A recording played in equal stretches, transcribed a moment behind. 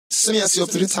Smears you up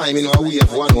to the time, you know, we have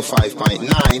 105.9.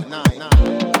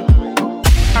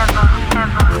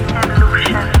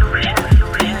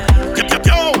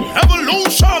 Yo,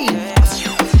 evolution.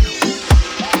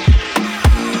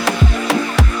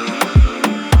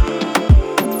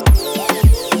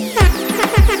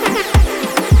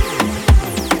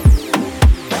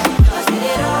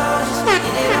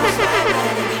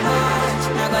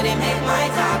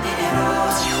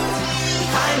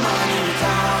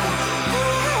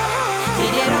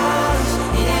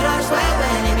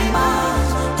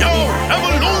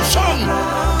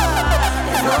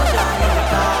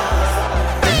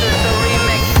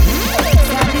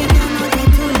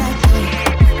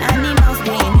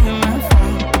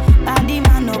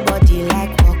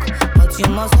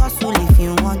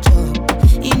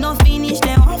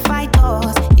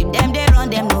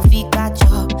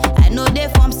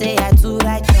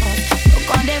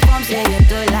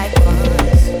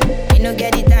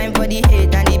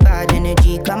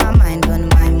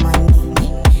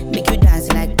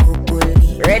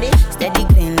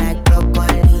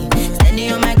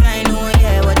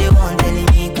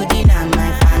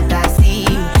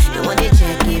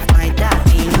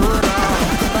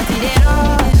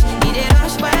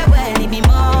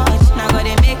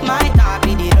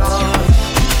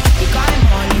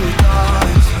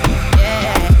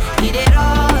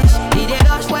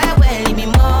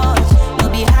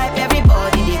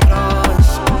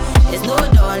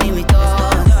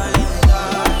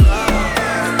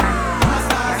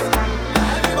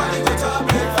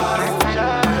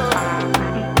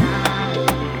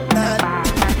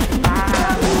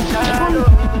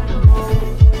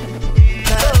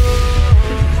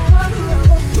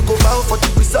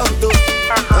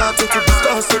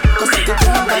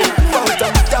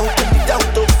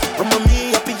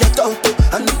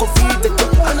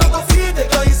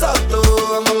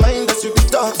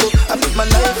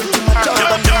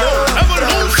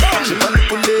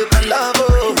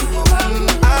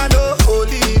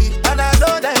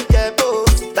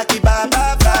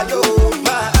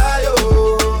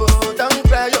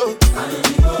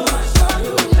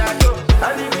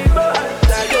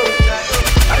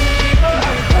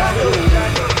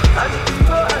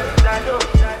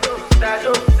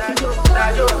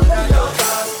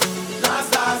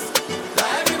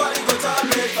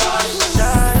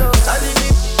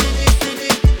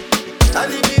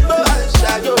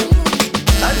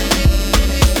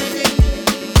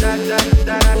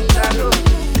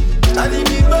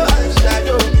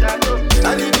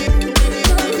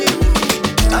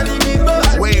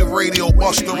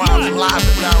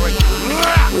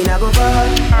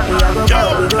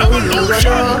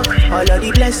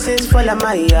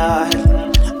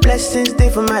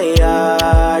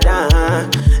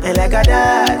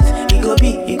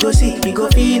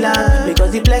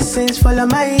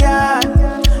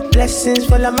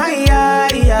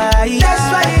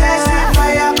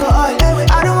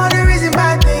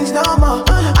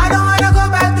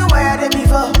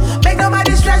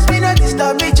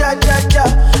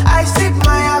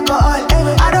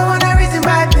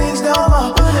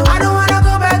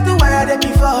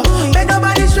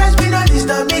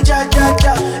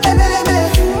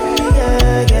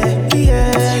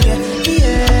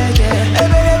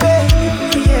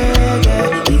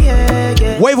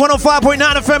 Wave 105.9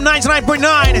 FM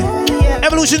 99.9.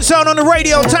 Evolution sound on the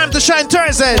radio. Time to shine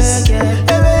Thursdays.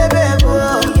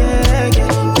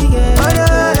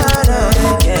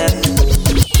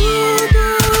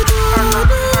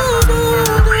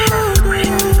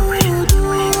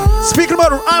 Speaking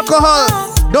about alcohol,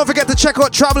 don't forget to check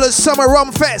out Travelers Summer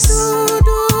Rum Fest.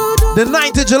 The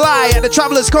 9th of July at the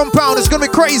Travelers Compound. It's gonna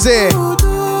be crazy.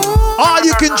 All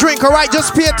you can drink, alright?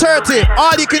 Just pay 30.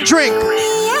 All you can drink.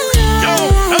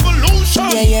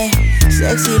 Yeah.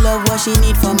 Sexy love what she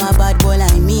need from my bad boy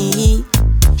like me.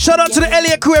 Shout out to the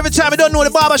Elliot crew every time you don't know the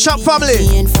barbershop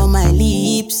family. For my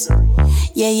lips.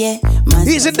 Yeah.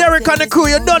 Easy Derek on the crew,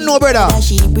 you don't know, brother.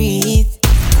 She breathe.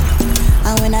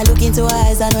 And when I look into her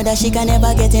eyes, I know that she can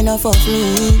never get enough of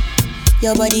me.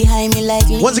 Your body high me like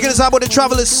lean. Once again, it's about the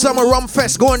Travelers Summer Rum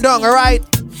Fest going down, alright?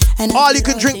 All you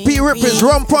can drink P-Rippers,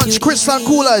 rum punch, crystal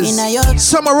coolers,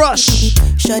 summer rush,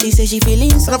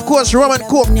 and of course rum and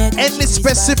coke, any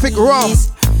specific rum.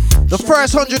 The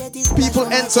first 100 people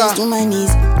enter.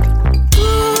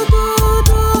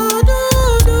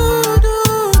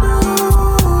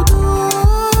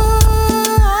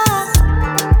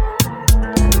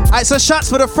 Alright, so shots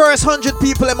for the first 100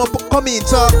 people that come in,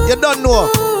 so you don't know.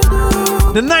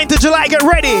 The 9th of July, get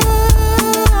ready.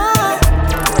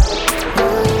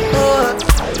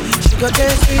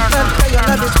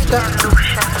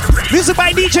 Music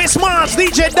by DJ Smarts,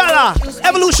 DJ Dollar,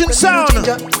 Evolution Sound.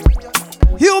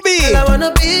 You be. I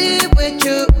wanna be with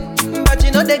you, but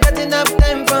you know they got enough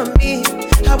time for me.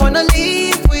 I wanna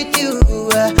live with you.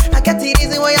 I got the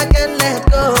reason why I can't let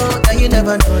go. That you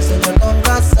never know, so you gon'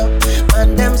 pass up.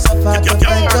 Man, them suffer to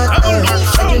find your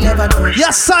love. You never know.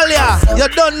 Yes, Salia, you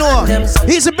don't know.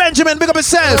 He's a Benjamin, big up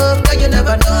yourself. That you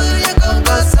never know, you gon'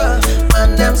 pass up.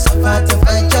 Man, them suffer to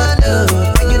find your love.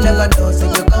 That you never know, so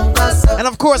you gon' pass up. And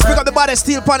of course, big up the body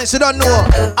Steel Punish, you don't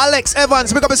know. Alex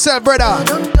Evans, big up yourself, brother.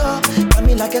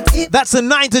 That's the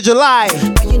 9th of July.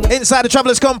 Inside the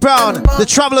Travelers Compound, the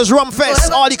Travelers Rum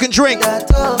Fest, all you can drink.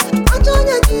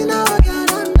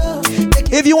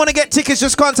 If you want to get tickets,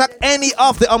 just contact any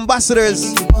of the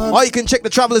ambassadors, or you can check the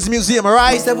Travelers Museum,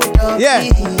 alright? Yeah.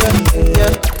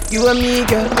 You and me,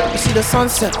 girl, you see the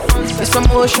sunset. It's some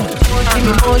motion, give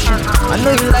me motion. I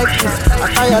know you like this,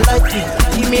 I thought you like it.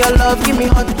 Give me your love, give me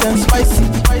hot and spicy.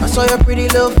 I saw your pretty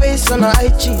little face on her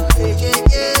IG.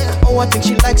 Oh, I think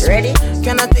she likes me.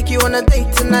 Can I take you on a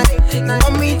date tonight?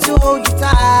 Want me to hold you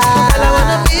tight? Girl, I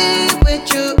wanna be with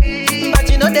you, but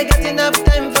you know they got enough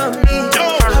time for me.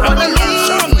 I wanna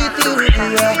live with you.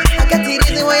 I got the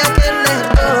reason why I can't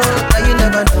let go. But you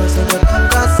never know, so you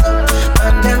don't pass up.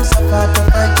 And them suffer to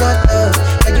find your love.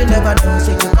 But you never know,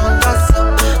 so you don't pass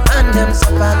up. And them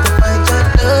suffer to find your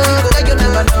love. But you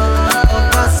never know, don't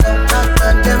pass up.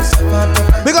 And them suffer to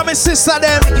find. Big up my sister,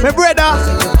 them, my brother,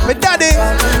 my daddy.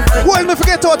 Who will me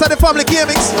forget out of the family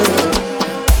gamings?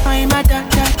 I'm a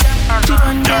doctor. She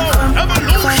run down from.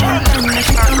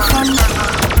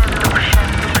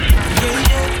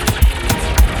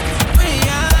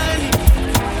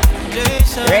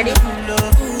 Ready?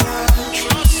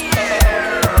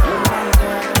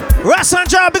 Russ and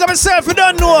John, big up yourself, you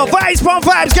don't know. Vibes, pump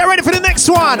vibes, get ready for the next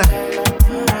one.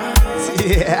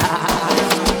 Yeah.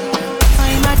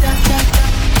 I'm a doctor.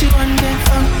 She run down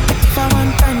from. If I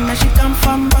want time, now she come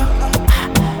from.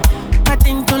 I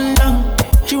think too long.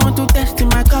 She want to test in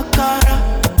my cockara.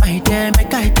 I dare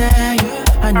make I tell you.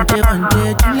 I know they want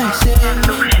to do like say.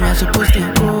 We are supposed to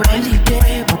go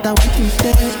holiday, but I want to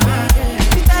stay.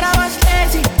 She thought I was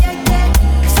lazy.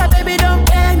 So baby don't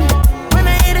blame me. When I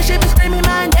hear the shit be screaming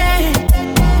my name.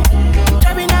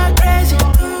 Driving her crazy.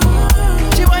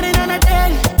 She want it on a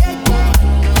daily.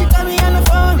 She call me on the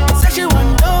phone. Said she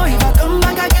want to know if I come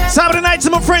back again. Saturday night to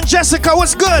my friend Jessica,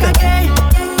 what's good? I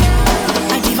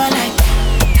give her like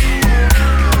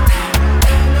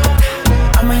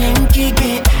I'm a Yankee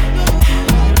bitch.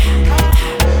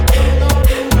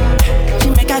 She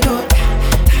make her go.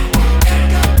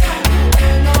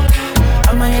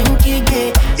 I'm a Yankee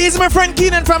bitch. He's my friend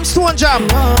Keenan from Stone Jam.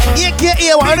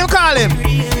 AKA, what do you call him?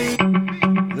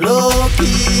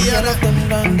 Low-key, all of them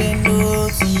done they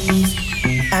notice.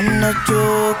 I'm not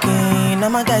joking, all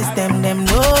my guys, them know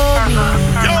me.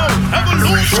 Yo,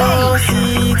 Evolution. So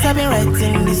 6, I've been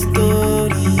writing this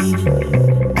story.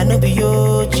 I know be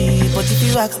OG, but if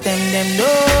you ask them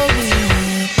know me.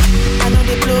 I know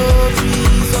they blow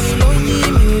free, so you know me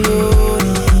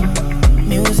rolling.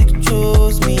 Music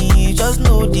chose me, just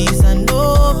know this and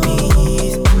know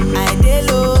peace. I dey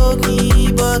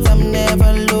low-key, but I'm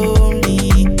never lonely.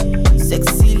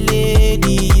 Sexy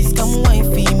ladies, come wine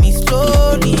for me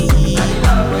slowly.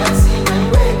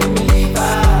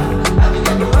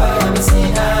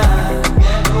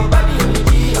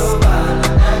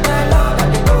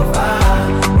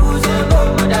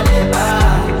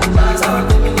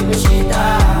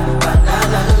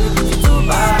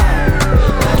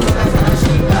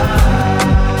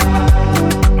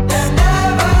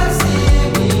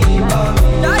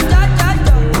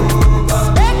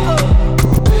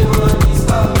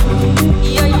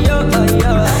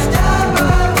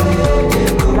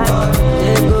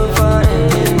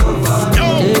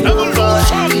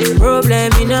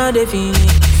 The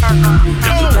finish.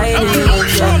 Try to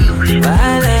enjoy.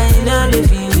 While not the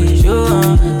finish.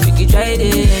 You can try to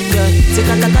enjoy. Say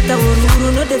kata uru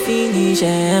not the finish.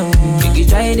 You can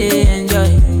try to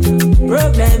enjoy.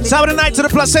 Problem. Saturday night to the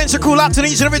Placentia crew, locked in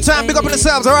each and every time. Big up on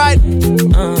yourselves, alright?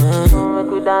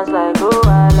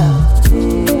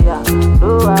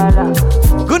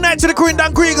 Good night to the Queen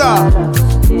Dan Krieger.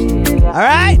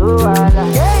 Alright?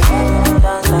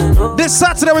 This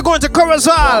Saturday we're going to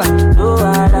Corozal.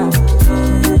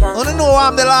 I don't know why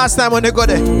I'm the last time when they go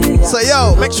there. So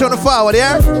yo, make sure to forward,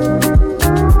 yeah?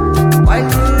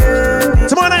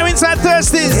 Tomorrow night we're inside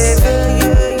Thursdays.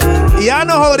 Y'all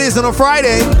know how it is on a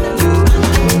Friday.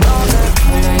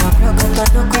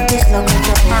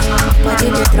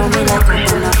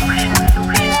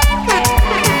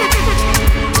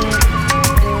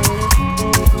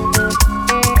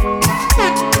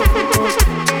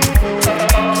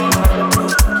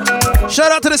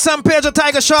 San Pedro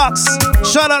Tiger Sharks.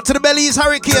 Shout out to the Belize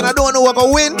Hurricane. I don't know who's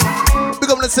gonna win. Big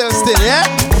up themselves still, yeah?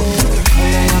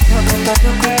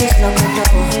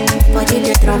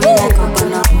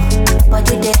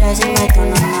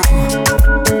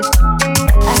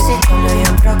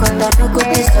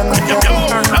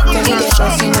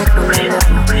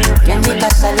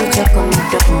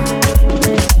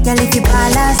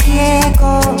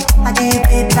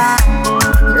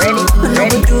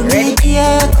 Ready to meet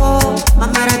Diego, my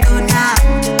Maradona.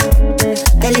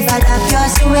 Tell if I love your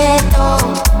Soweto,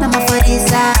 Mama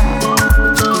Forisa.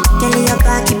 Tell your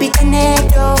back, keep it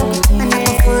connected, and I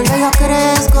can follow your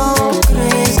Cresco.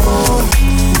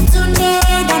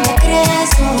 Tonight I'm a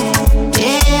Cresco,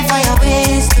 pay for your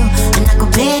waist, and I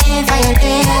could pay for your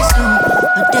days,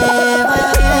 pay for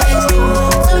your waist.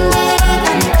 Tonight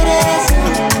I'm a Cresco,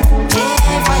 pay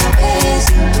for your waist,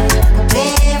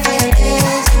 pay for your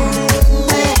days.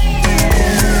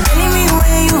 Tell me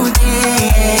where you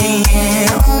day,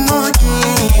 more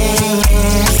day,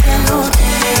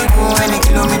 when a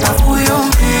kilometer for your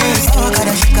face. Oh,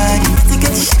 gotta shika,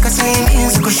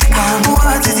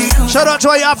 shout out to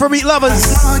all you Afrobeat lovers.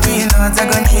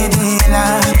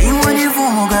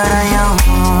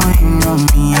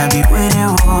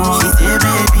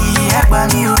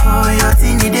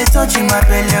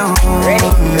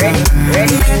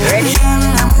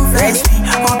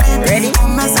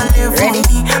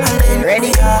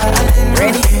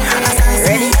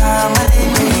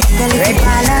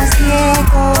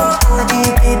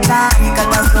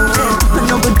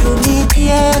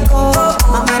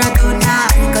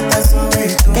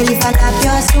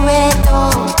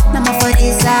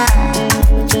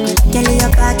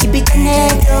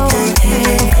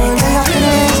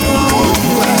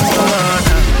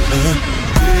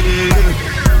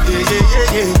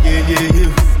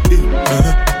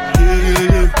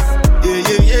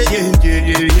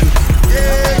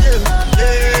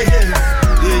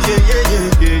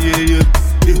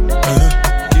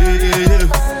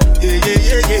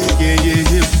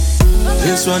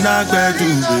 This one I got to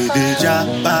be the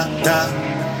jabata.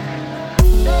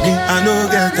 I no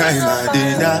get time, I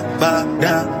did that,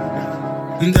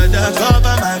 Dada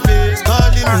cover my face,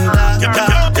 calling me that.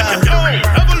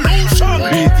 Evolution.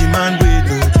 Pretty man, we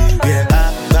don't give it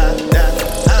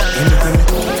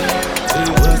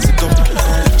what's it come?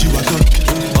 You are done.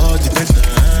 All depends.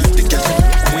 The cat,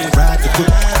 ride the foot.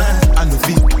 I no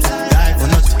feel die for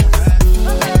nothing.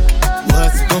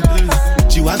 What's it come?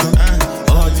 You are done.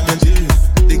 All depends.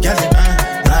 The cat,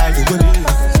 ride the foot.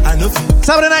 I no feel.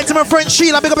 Saturday night to my friend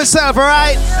Sheila, big up yourself,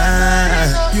 alright?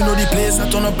 You know the place, I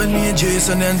turn up and me and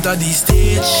Jason enter the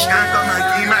stage.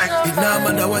 It no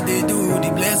matter what they do, the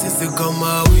blessings still come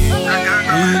my way.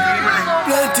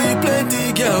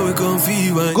 Plenty, girl, we come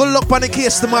feel. Good luck on the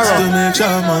case tomorrow. To make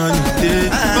sure money day.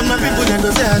 But my people then go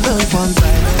say I know one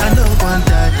time, I know one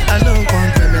time, I know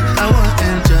one payment. I want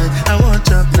enjoy, I want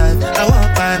job life, I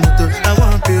want buy motor, I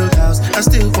want build house, I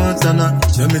still want to know.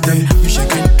 Let me tell you, we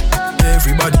shaking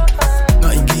everybody.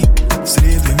 Not in geek,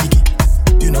 slave and Mickey.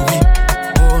 You know we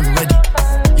born ready.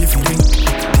 If you drink,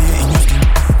 they in your skin.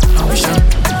 Ambition,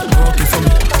 working for me.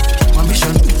 My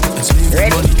mission, and slave the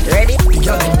money. Ready? We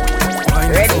got them,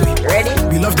 Ready? Ready?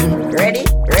 we love them. Ready?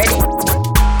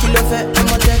 Kilo fat, I'm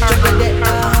on that chocolate.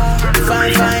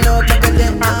 Fine, oh,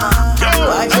 chocolate.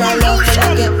 Watch your love for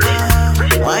the get.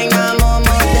 Why not more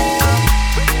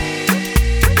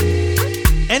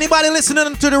Anybody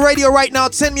listening to the radio right now,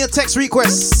 send me a text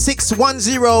request.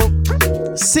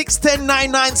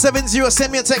 610-610-9970.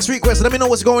 Send me a text request. Let me know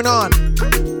what's going on.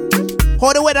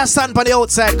 How the weather stand on the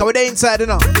outside? Cause we're there inside, you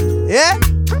know. Yeah?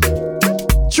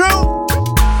 True?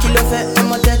 Kilo fat,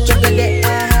 I'm on that chocolate.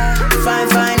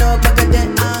 Fine, oh, chocolate.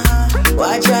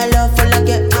 Watch your love for the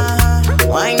get.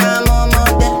 Why not more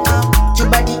than. Your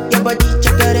body,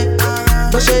 chocolate.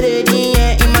 Push it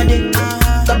in my dick.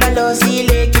 Kabalo, see,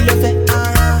 kilo fat.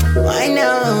 Why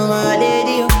now, my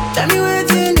lady? Tell me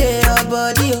what's in your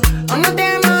body. I'm not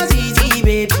damn easy,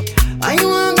 baby. Why you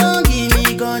want to give me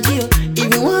control?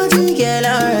 If you want to get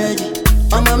already,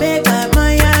 I'ma make up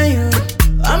my eye.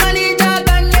 I'ma need that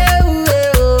and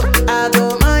I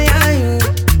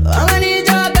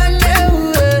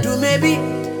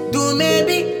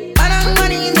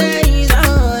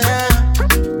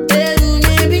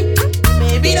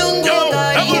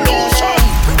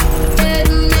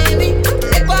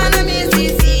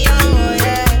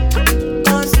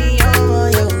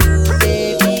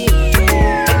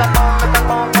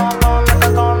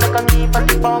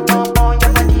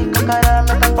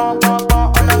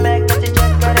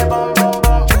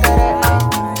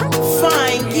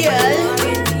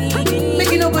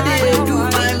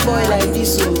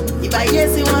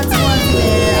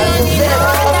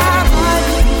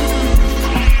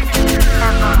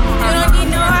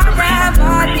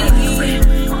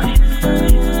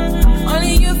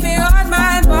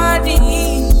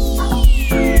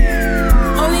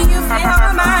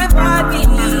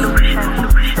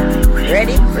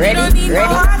Ready?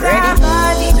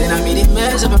 Then I made it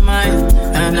mess up my mind,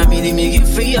 and I made it make you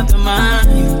free up the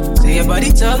mind. Say your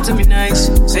body talk to me nice.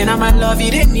 Say now my love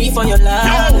you didn't need for your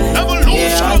life.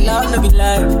 Yeah, our love no be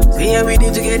lie. Say every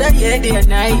day together, yeah, day and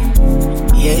night.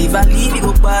 Yeah, if I leave you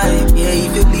go by. Yeah,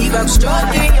 if you leave I'm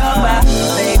stroking your body,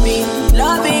 baby.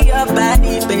 Loving your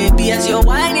body, baby. As you're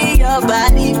whining your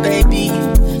body, baby.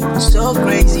 So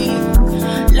crazy.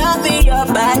 Loving your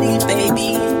body,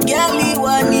 baby. Girl, you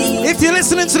want me. If you're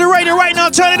listening to the radio right now,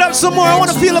 turn it up some more. I want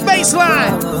to feel a bass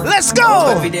line. Let's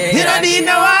go. You don't need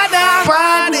no other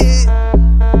body.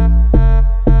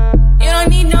 You don't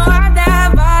need no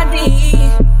other body.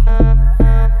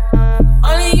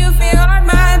 Only you feel on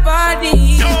my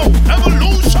body. Yo,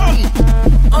 evolution.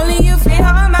 Only you feel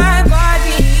on my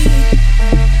body.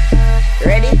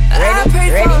 Ready?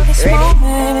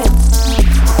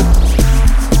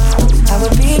 I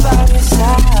would be by your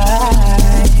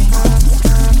side,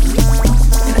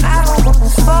 and I don't wanna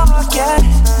forget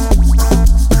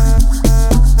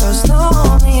those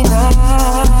lonely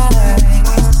nights.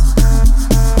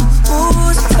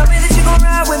 Ooh, so tell me that you gon'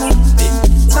 ride with me.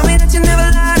 Tell me that you never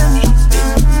lie to me.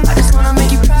 I just wanna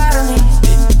make you proud of me.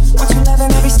 Want you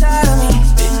loving every side of me.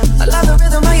 I love the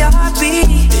rhythm of your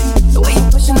heartbeat, the way you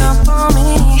pushing up on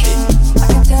me. I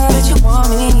can tell that you want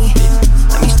me.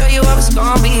 Let me show you how it's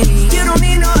gon' be. You don't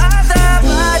need no other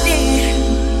body.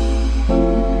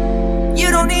 You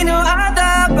don't need no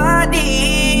other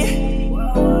body.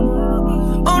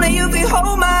 Only you can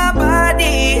hold my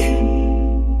body.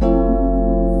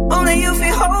 Only you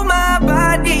can hold my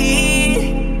body.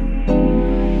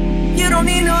 You don't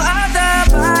need no other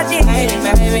body. Hey,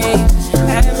 baby,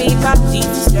 let me body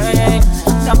to stay.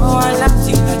 Number one, love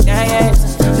you like that.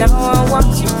 Number one,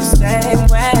 want you the same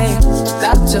way.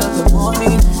 That till the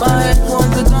morning, my head wants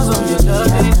to come from your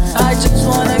loving. I just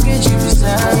wanna get you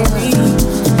beside me.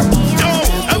 Yo,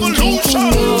 evolution.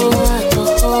 I go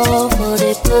for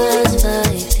the past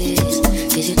 5 days.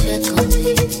 Did you check on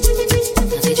me?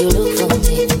 Or did you look for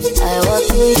me? I walk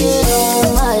with you on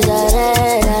my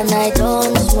red and I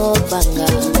don't smoke banga.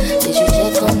 Did you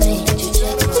check on me? Did you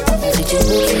check on me? Or did you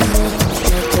look at me?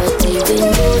 Not even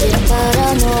do the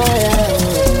paranoia.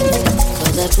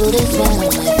 Cause I put a smile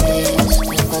on my face.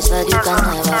 Because I you can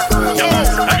never face. Yo,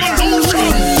 evolution.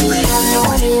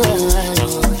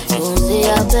 You won't see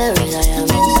how buried I am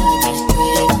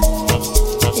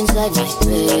inside my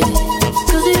grave.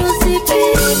 Cause you see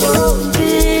people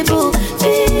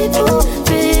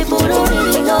don't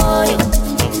really know you.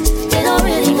 They don't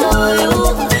really know you.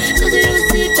 Cause you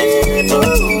see people,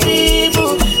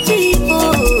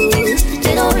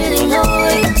 they don't really know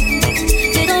you.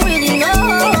 They don't really know.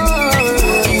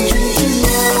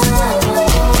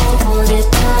 For the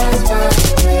past 5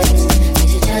 days, did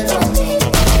you check on me?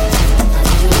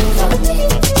 Did you look for me?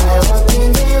 I walk in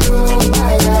the room, I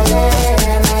got red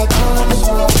and I don't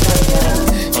smoke like.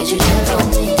 Did you check on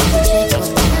me? Did you check on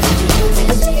me? Did you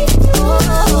notice me?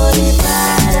 Holy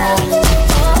Father,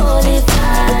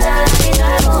 think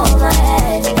I'm on my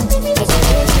head. Cause you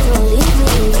said you don't leave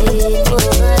me, but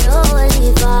Holy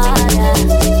Father,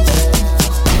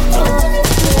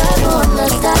 I don't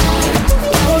understand.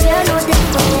 I get no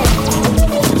different.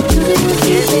 You didn't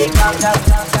see me.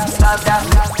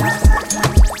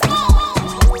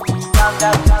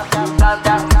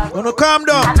 Wanna calm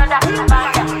down?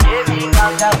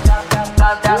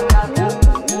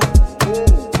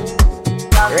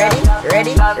 Ready?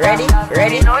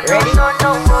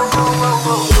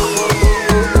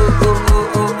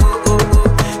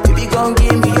 Baby, gon'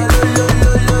 give me a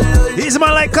He's a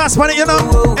man like Casper, you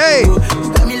know. Hey,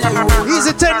 he's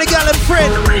a technical and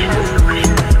friend.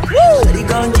 Baby,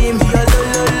 gon' give me a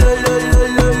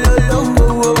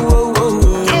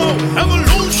Yo,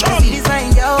 evolution.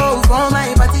 design girl for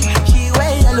my party. She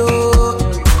wear yellow.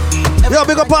 Yo,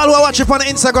 big up all who are watching on the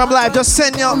Instagram live. Just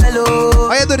send your.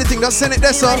 How you do the thing? Just send it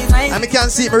there, so. And me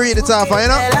can't see it, me read it off, you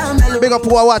know? Big up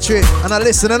who are watching and I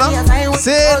listen, you know?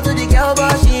 See it? To the girl,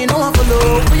 but she ain't no one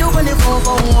follow. When you gonna phone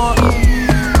for one?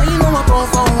 When you know I phone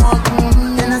for one?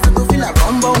 Then I start to feel like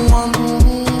bum one.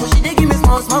 But she dey give me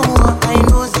small one. I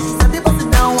know she's a bit pass it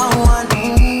down one.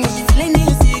 She feeling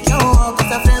insecure,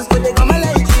 cause her friends go they come and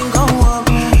like drink on one.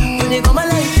 When they come and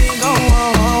like drink on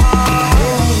one.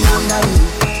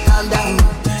 Calm down.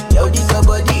 Yo, this your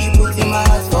body, put in my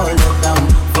heart for lockdown.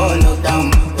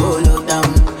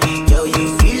 Yo,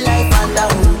 you feel like fan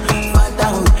down.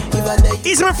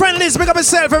 Easy, my friend Liz, pick up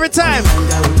yourself every time.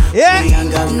 Yeah?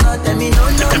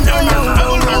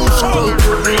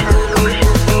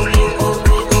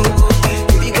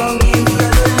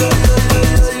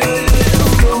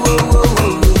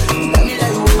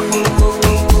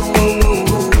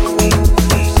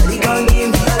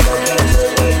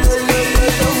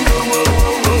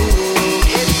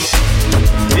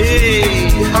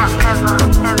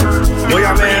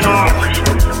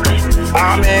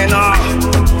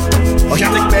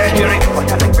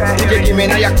 Give me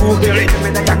now your cool girl.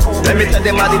 Let me tell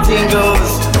them how the thing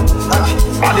goes.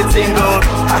 How the thing goes.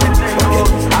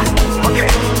 Okay.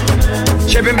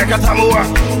 Chevy make a tamuwa.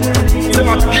 Say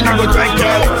my cooking I go drink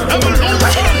girl.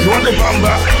 You want the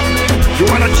bamba? You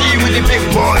wanna tea with the big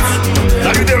boys?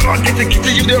 Now you the wrong, get the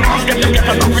kitty, you the wrong, get a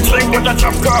coffee drink with a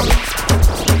chop cup.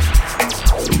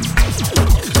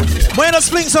 Why not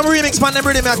fling some remix man them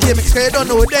rhythm at mix? Cause you don't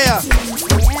know what they are.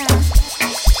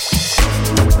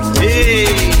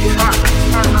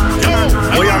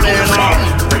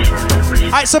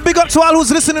 Alright, so big up to all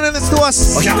who's listening to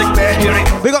us.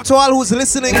 Big up to all who's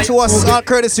listening to us. All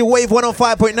courtesy Wave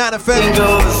 105.9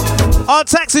 FM. All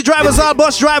taxi drivers, all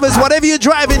bus drivers, whatever you're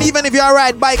driving, even if you're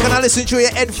ride bike and I listen to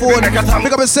your headphone.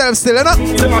 Big up yourself still, you know?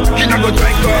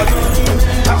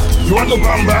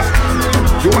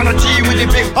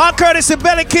 All courtesy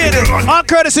Belly Kid, all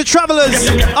courtesy Travelers,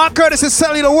 all courtesy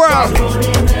Sally the World.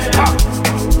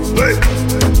 Hey,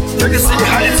 take a seat,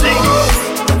 how you think?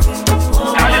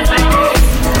 How you think?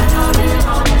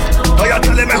 Oh, you're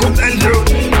telling me who and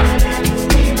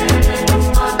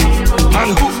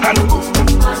who? And who?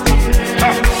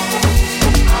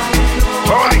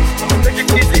 Alright, take it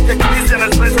easy and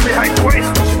let's behind the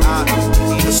waist.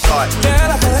 Let's start.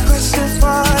 Girl, I got a question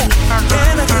for you.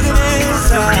 Can I get an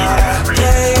answer?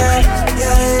 Yeah.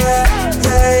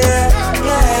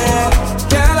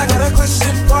 Girl, I got a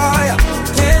question for you.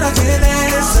 Can I get an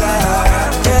answer?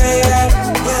 Yeah.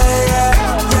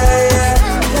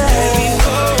 Baby,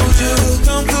 hold you,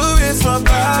 come caress my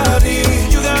body.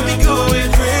 You got me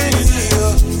going crazy.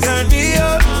 Turn me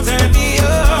up. Let me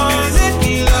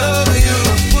love you.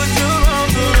 Put your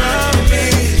arms around me.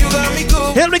 You got me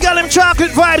going. Here we got them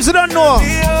chocolate vibes, you don't know.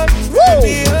 Woo!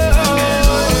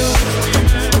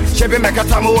 Chevy make a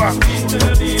tamuwa.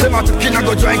 Say my cooking I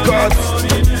go drink God.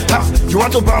 You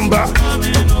want to bamba?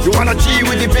 You wanna G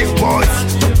with the big boys?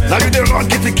 Now you the wrong,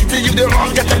 get the kitty, you the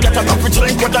wrong, get a coffee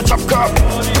drink with a chop cup.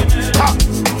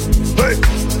 Hey,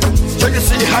 so you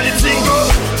see how the thing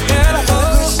goes?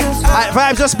 Alright,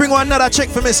 Vibes, just bring one another check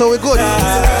for me so we're good.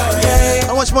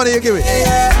 How much money you give it?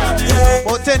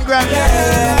 About 10 grand.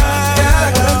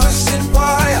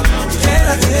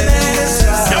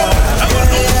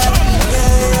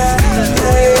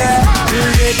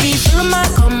 Baby, feel my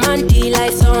command,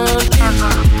 like something.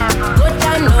 Go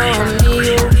down on me,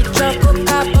 you with your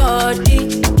coca body.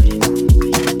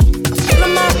 Feel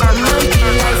my command,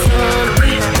 like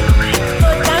something. Go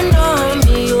down on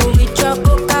me, you with your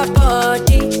coca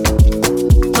body.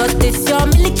 Cause this your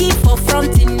milky for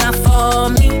fronting now for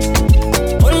me.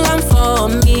 Hold on for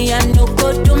me, I no go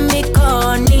to me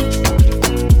corny.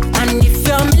 And if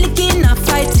you're milky now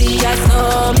fighting, I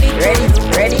saw me. Ready.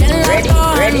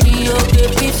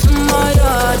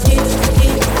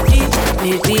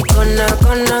 Baby, gonna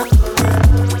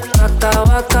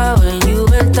waka when you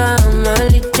enter my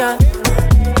licha.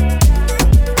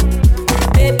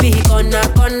 Baby, gonna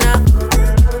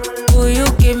will you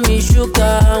give me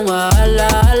sugar?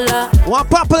 Wala. One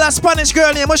popular Spanish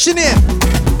girl name, what's she name?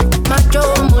 Macho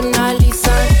Mona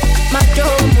Lisa, Macho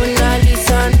Mona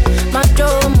Lisa, Macho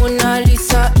Mona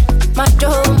Lisa,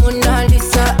 Macho Mona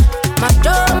Lisa,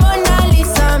 Macho Mona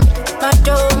Lisa,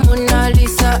 Macho Mona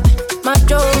Lisa,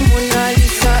 Macho Mona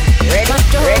Lisa. Ready.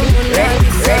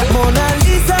 Mona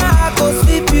Lisa, I go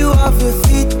sweep you off your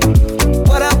feet.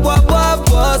 What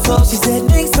up, so she said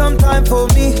make some time for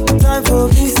me.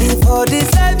 See for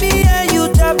this let me and you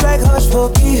tap like hush for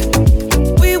me.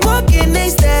 We walking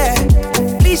next there.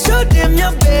 Please show them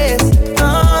your best.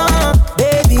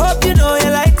 Baby, hope you know you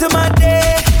like to my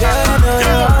day. Girl, I know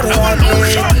you're all that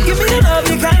I need. Give me the love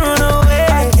you can't run away.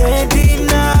 I can't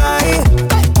deny.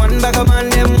 One bag of man,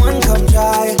 them one come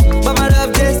try. But my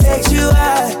love just takes you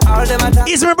high. All them attack.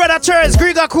 It's my brother Charles,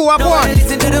 Grigga Cool, I'm one.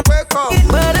 Listen to the work up.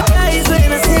 But the eyes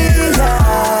when I see ya.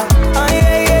 Oh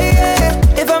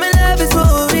yeah. If I'm in love, it's for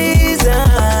a reason.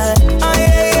 Oh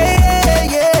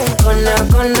yeah.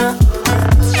 Gonna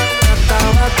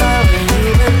waka when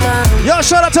you enter. Yo,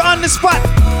 shout out to On The Spot.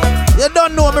 You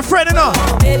don't know, my friend, you know.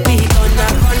 Baby, gonna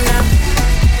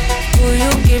will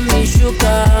you give me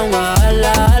sugar?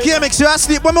 Wala. Can't make you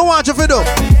asleep when I want you to do.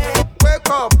 Wake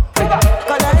up.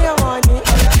 Cause I want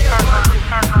it.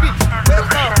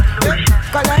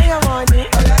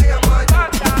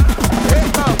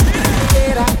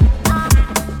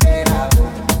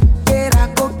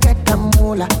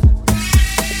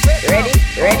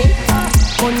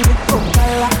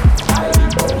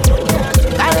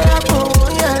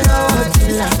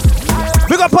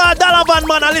 Big up our dollar van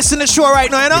man, I listen to the show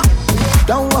right now, you know?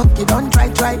 Don't walk, you don't try.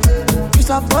 You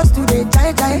supposed to be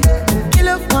try. You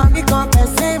look for me, come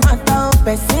person, matter,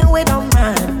 person we don't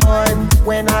mind.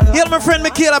 When I hear my friend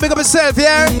Michaela, big up yourself,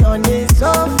 yeah?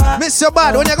 Miss your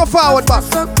bad, when you go forward back.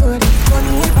 So good,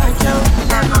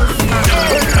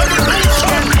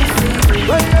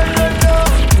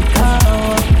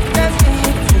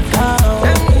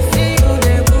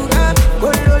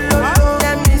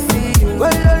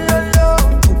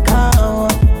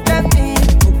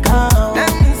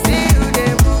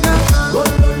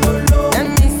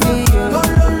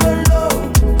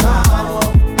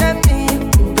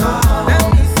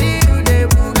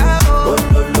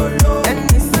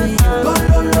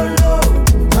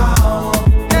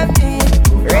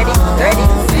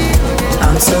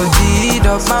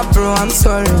 my bro, I'm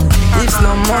sorry. If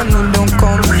no money don't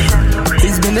come,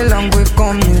 it's been a long way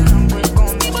coming.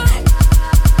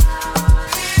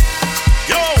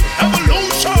 Yo,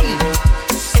 evolution.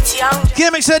 It's young.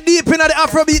 Can't make sure deep in the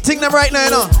Afrobeat thing them right now,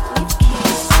 you know.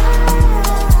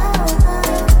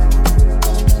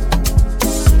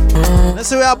 Let's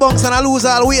see we are bunks and I lose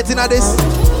all waiting at this.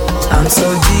 I'm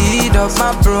so G'd up,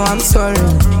 my bro, I'm sorry.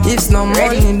 If no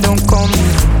money don't come,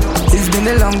 it's been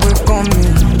a long way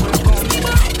coming.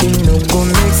 It no go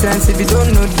make sense if you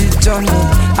don't know this journey.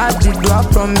 I did do I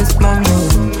promise mommy,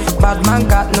 bad man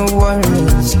got no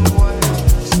worries.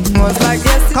 Was like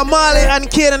yesterday. Kamali and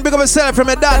Kaden, big up yourself from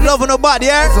your dad, loving nobody,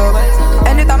 yeah?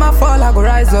 Anytime I fall, I go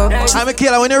rise up. I'm a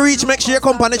killer, when you reach, make sure you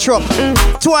come on the truck.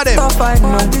 Two of them.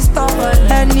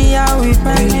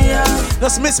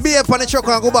 Just misbehave on the truck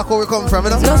and go back where we come from,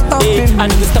 you know? I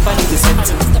need to stop, I need to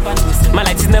set. My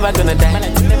light is never gonna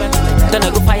die.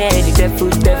 Gonna go fire any dead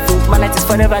food. My light is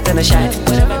forever gonna shine.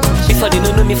 Before they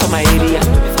don't know me from my area.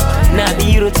 Now I be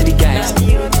hero to the guys.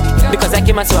 Because I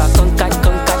came out so I conquered.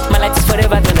 My light is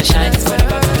forever gonna shine.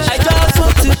 I just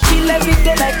want to chill every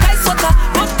day like ice water.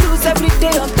 Go cruise every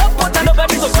day on top water.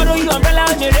 Nobody go borrow you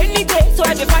umbrella on your rainy day. So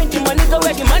I can find the money, go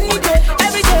where the money go.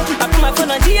 Every day I put my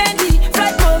phone on DND.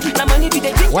 Flight mode, now money be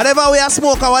the drink. Whatever we are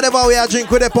smoke or whatever we are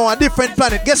drink with it on a different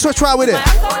planet. Guess what try with it?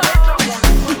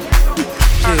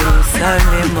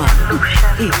 Jerusalema,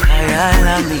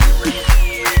 ikayalami,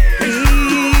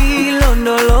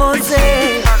 ilondoloze,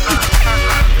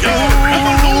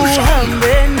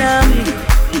 uhambe nami,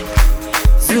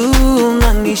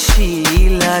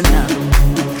 zungangishilana.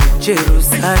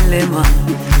 Jerusalema,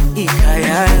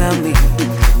 ikayalami,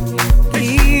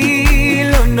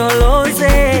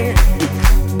 ilondoloze,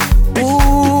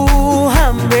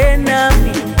 uhambe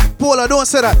nami. Paula, don't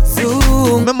say that.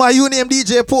 Remember you name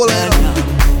DJ Paula, you know?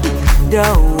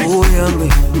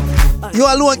 You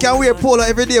alone can wear polo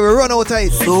every day. We run out of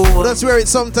it. Just wear it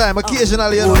sometime,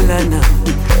 occasionally, you know.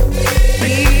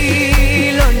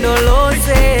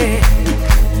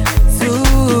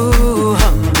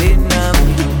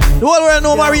 The whole world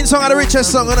know Marine song are the richest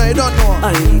song, you know. You don't know.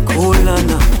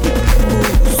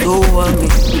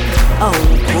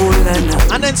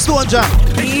 And then Stone Jam.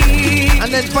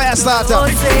 And then Fire Starter. Well,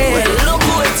 look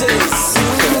who it is.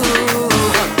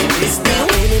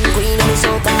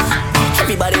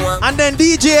 And then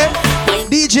DJ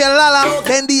Lala,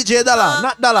 then DJ Dala,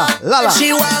 not Dala, Lala.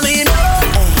 She want me to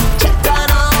check on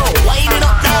out, wind it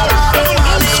up now, body,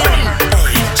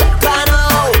 check on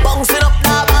out, bounce it up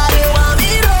now, body, want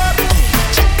me to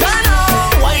check on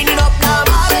out, wind it up now,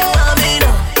 body, want me to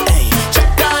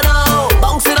check on out,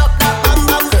 bounce it up now, bam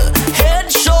bam. Head,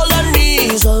 shoulder,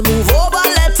 knees, move over,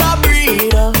 let her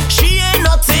breathe. She ain't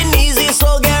nothing easy,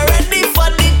 so get ready for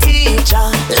the teacher.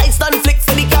 Lights done flick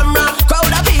for the camera.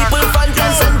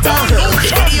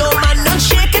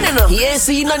 He ain't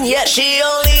seen none yet. She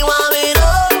only want me to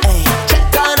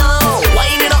check on out,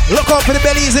 wind it up. Look out for the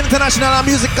Belize International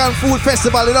Music and Food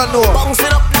Festival. You don't know. Bounce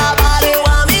it up, now body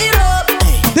want me to.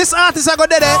 This artist I got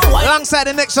there alongside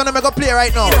the next one I'm gonna play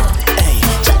right now.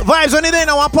 Vibes when they in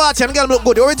one party and girl look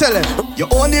good. What we tell them? You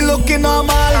only looking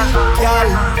normal, girl,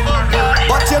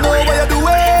 but you know what you're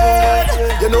doing.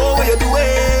 You know what you're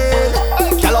doing.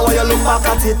 Girl, when you look back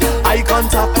at it, eye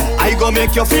contact, I go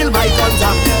make you feel my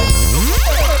contact.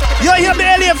 You hear the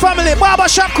alien family, Baba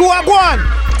Shaku and go on.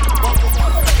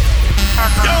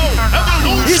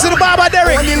 He's the Baba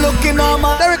Derek.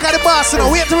 Derek at the boss, you know.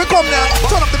 Wait till we come now.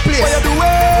 Turn up the place. What you doing?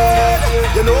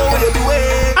 You know what you're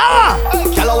doing.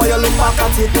 Girl, when you look back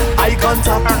at it, eye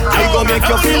contact, I go make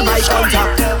you feel my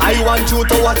contact. I want you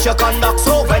to watch your conduct.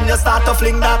 So when you start to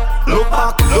fling that, look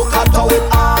back, look at how it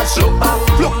arch. Look back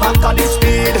at the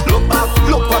speed. Look back,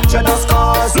 look what you the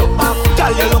scars. Look back,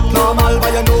 girl, you look normal, but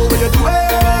you know what you're doing.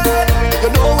 You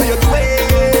know what you're doing.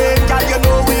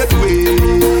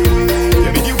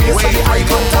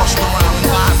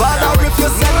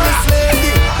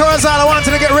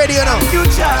 you know.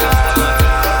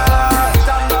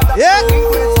 Yeah.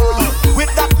 With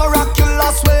that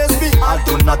miraculous ways, me, I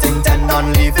do not intend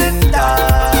on leaving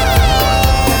that.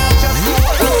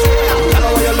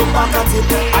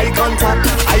 Eye contact,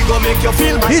 I go make you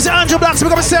feel my. He's Andrew Blacks,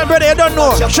 become a cell brother, you don't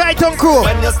know. Triton crew.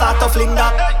 When you start to fling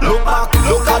that, look back,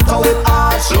 look at how it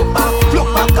arch.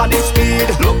 Look back at the speed.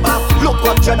 Look back, look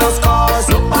what you just caused.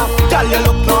 Look back, girl, you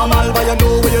look normal, but you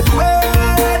know what you're doing.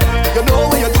 You know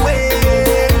what you're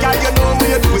doing, girl, you know what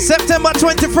you're doing. September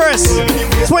 21st,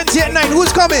 28-9,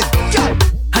 who's coming?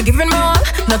 I give it more,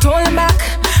 not holding back.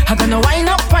 I'm gonna wind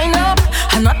up.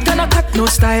 I'm not gonna cut no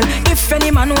style. If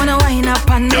any man wanna wind up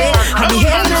on me, I'll be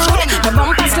here now, my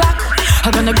bumper slack.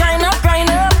 I'm gonna grind up.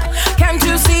 Can't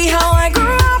you see how I grew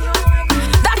up?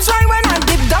 That's why when I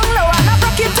dip down low, I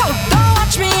rock it out. Don't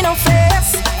watch me in no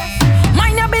face.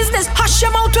 Mind your business, hush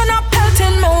your mouth when I'm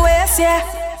pelting my waist, yeah.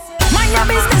 Mind your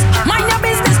business, mind your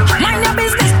business, mind your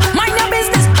business, mind your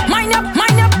business, mind your.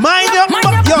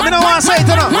 Yo, me don't want to say it,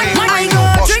 no. I go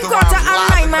drink water and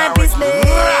mind my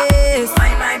business.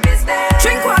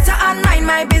 Drink water and mind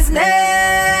my business.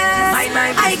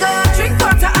 I go drink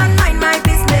water and mind my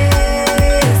business.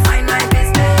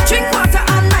 Drink water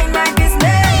and mind my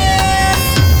business.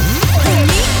 Who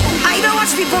me? I don't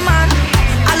watch people, man.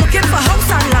 I'm looking for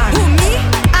house and land. Who me?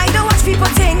 I don't watch people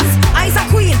things. I's a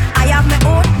queen. I have my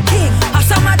own king. Or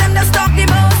some of them that stalk the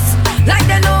most, like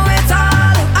they know it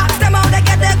all. Ask them how they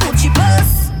get their Gucci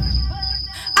purse.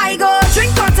 I go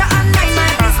drink water and mind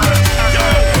my business.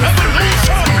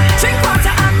 Drink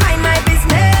water and mind my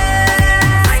business.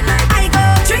 I go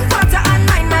drink water and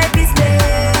mind my business.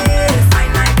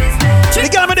 You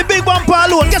got me the big bumper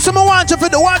alone. Guess what I want you for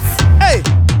the what? Hey.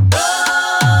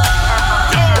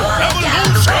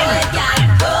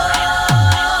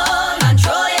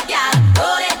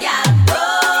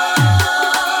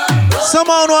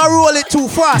 Somehow no I roll it too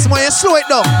fast, man. You slow it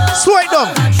down. Slow it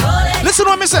down. Listen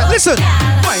what me say. Listen.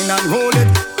 Wine and roll it,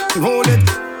 roll it,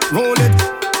 roll it,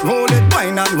 roll it,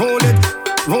 wine and roll it,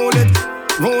 roll it,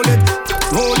 roll it,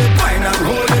 roll it, wine and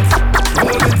roll it,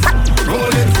 roll it,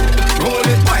 roll it, roll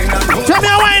it, wine and roll it. Tell me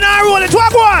a wine and roll it.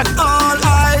 What one? All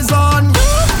eyes on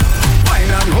you. Wine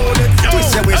and roll it.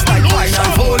 Twist your waist like wine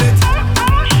and roll it.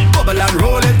 Bubble and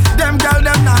roll it. Them girl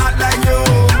them not hot like you.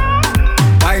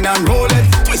 Wine and roll it.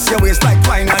 Twist your waist like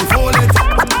wine and roll it.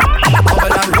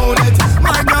 Bubble and roll it.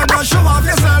 My girl, don't show off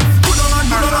yourself.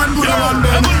 Good on,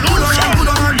 Ben. Good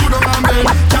on, Ben.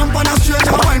 Jump on a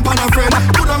stranger, wine on a friend.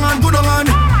 Good on, Ben. Good on,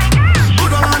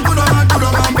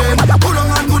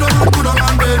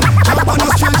 Ben. Jump on a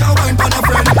stranger, wine on a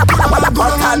friend. Good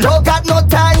on. I don't got no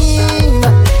time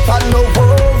for no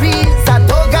worries. I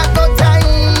don't got no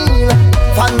time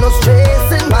for no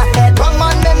stress in my head. I'm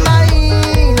on my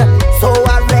mind, so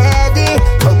I'm ready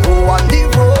to go on the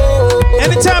road.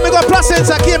 Anytime we got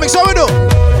placenta, came, so we do.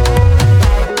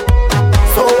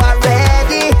 So I'm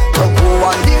ready to go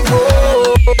on the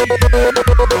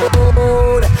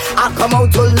road. I come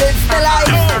out to live my life.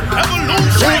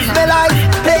 Live my life.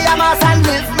 Play a mass and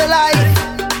live my life.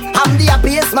 I'm the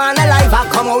happiest man alive. I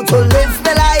come out to live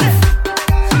my life.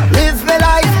 Live my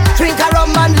life. Drink a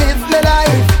rum and live my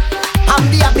life. I'm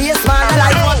the happiest man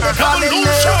alive. What they calling me?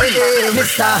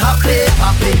 Mr. Happy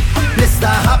Papi. Mr.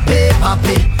 Happy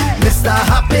Papi. Mr.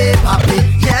 Happy Papi.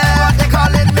 Yeah, what they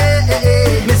calling me?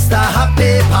 Mr.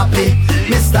 Happy Papi.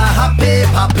 Mr. Happy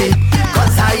Papi.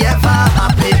 Cause I ever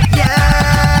happy.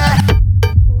 Yeah.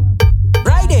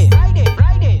 Friday.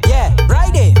 Yeah,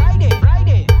 Friday.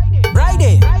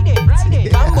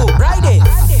 Bamboo, Friday.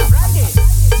 Yeah,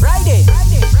 Friday.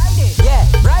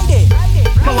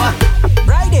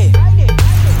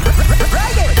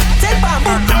 Friday. Take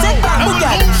bamboo,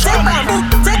 girl. Take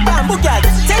bamboo, girl.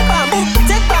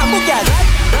 Take bamboo, girl.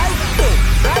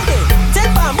 Friday.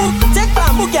 Take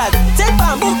bamboo, girl.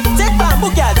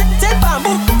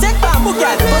 Take bamboo,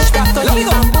 girl. Push back to the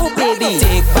bamboo, baby.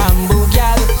 Take bamboo,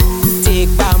 girl.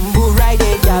 Take bamboo, ride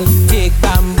it, girl. Take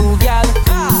bamboo, girl.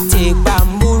 Take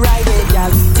bamboo, ride it,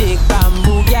 girl. Take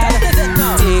bamboo, girl.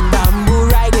 Take bamboo,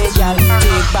 ride it, girl.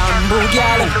 Take bamboo,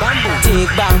 girl.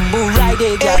 Take bamboo, ride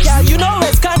it, girl. You know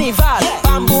it's carnival.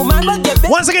 Bamboo man will get.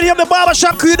 Once again, you have the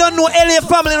barbershop crew. You don't know LA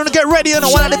family. Don't get ready. You know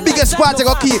one of the biggest parties I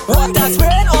go keep. Water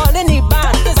spraying all in the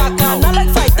band. Like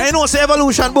fight. I know it's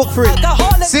Evolution book for it.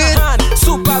 See it?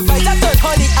 Supervisor third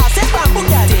holy. I take bamboo,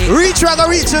 girl. Reach, rather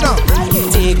reach, you know.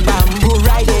 Take bamboo,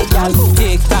 ride it, girl.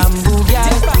 Take bamboo,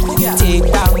 girl.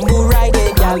 Take bamboo, ride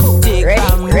it, girl. Take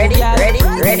bamboo, girl. Take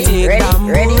bamboo,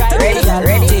 ride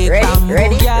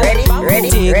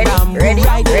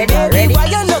it, girl. Why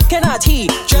you looking at he?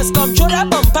 Just come throw that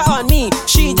bumper on me.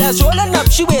 She just Girls rolling up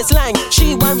she waistline.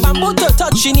 She want bamboo to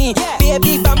touch she knee.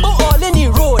 Baby bamboo all in the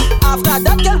road. After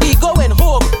that girl we going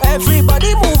home.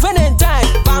 Everybody moving in time.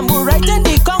 Bamboo right in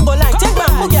the Congo line. Take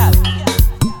bamboo girl.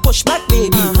 Push back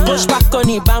baby. Push back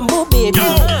on the bamboo baby.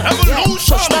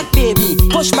 Push back baby.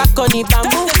 Push back on the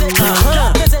bamboo.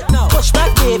 Push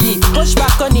back baby. Push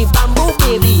back on the bamboo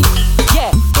baby.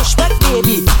 Yeah. Push back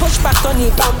baby. Push back on the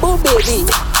bamboo baby.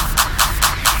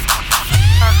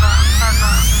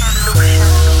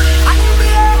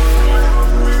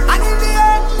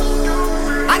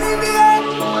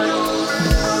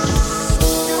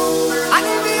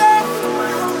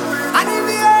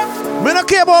 Me no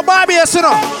care about Barbados, you know.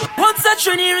 Once a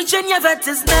Trini rich and your vet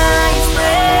is nice,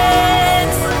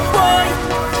 friends. Boy,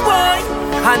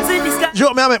 hands in the sky.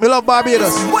 Joke me, I make me love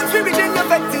Barbados. Once we rich and your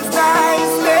vet is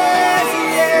nice, friends.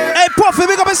 Hey, Puffy,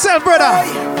 big up yourself, brother.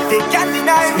 They can't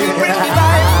deny me, bring the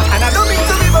vibe. And I don't mean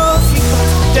to be bossy.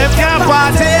 Them can't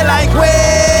party like we.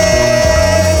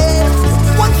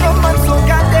 One from man so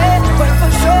can they, but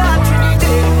for sure at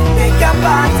Trinity, they can't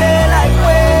party like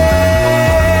we.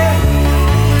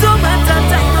 No matter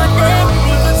time or day,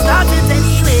 we can start it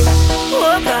anyway.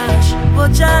 Oh gosh, oh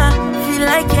ja, feel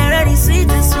like you're ready,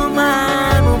 sweetest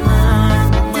woman,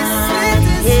 woman,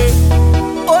 yeah.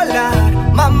 Oh Lord,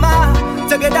 mama,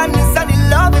 togetherness and the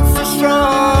love it's so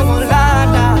strong. Oh Lord,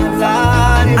 Lord,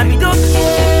 Lord, and we don't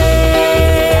care.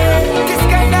 This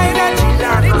kind of energy,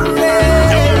 Lord, it's there.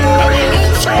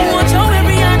 I want you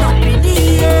every hand up in the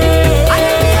air.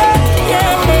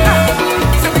 Yeah.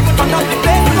 So we can turn up the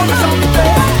place, we gonna show the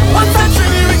place. Once I'm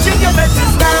truly reaching your best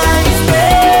is nice,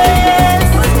 yes.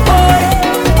 Boy,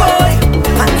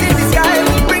 until the sky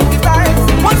will bring the vibes.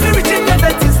 Once we reaching your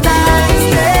best is nice,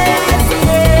 yes.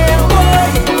 Yeah,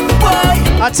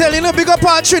 boy. I tell you, no big up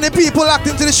our Trini people locked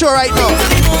into the show right now.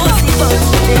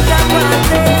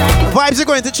 Vibes are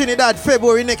going to Trinidad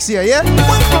February next year, yeah?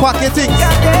 Pack your things.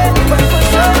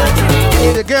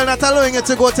 The girl not allowing you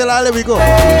to go tell her, let we go.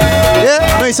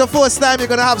 Yeah? No, it's the first time you're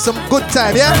gonna have some good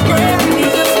time, yeah?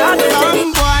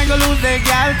 Some boy go lose their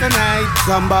girl tonight.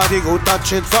 Somebody go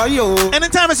touch it for you.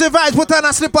 Anytime it's your vibes, put on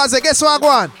a slippers, guess what I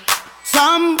want?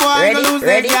 Some boy go lose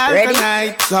their girl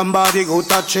tonight. Somebody go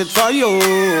touch it for you.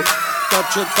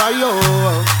 Touch it for you.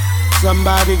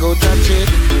 Somebody go touch it.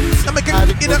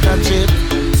 Somebody go touch it.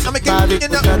 Somebody go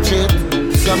touch it.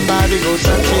 Somebody go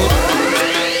touch it.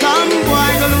 Some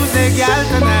boy go lose their girl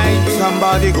tonight.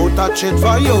 Somebody go touch it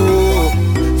for you.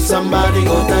 Somebody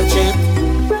go touch it.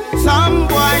 Some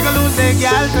boy go lose their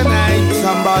girl tonight.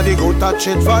 Somebody go touch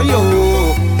it for you.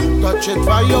 Touch it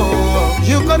for you.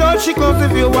 You could hold she close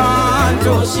if you want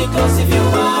to. She close if you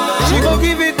want. She go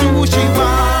give it to who she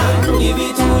want. Give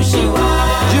it to who she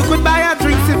want. You could buy her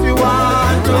drinks if you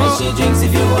want to. Buy she drinks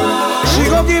if you want. She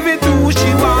go give it to who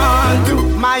she want to.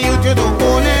 My youth, you don't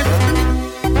own it.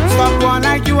 Stop one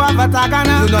like you have a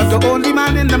tagana. You're not the only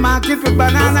man in the market with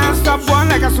banana. Stop one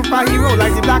like a superhero,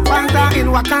 like the Black Panther in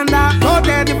Wakanda. Go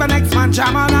there if the next man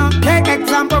jamana. Take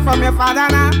example from your father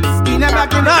now. He never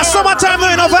can. Now summertime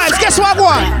no no vibes. Guess what I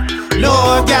want?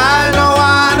 No girl, no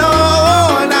one, no,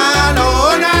 nah,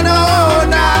 no, nah, no,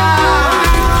 nah.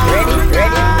 Ready?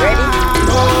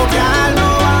 No girl, no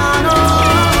one, no,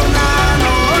 nah,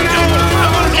 no,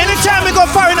 nah. Anytime we go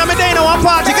foreign, I'm a day in one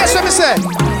party. Guess what me say?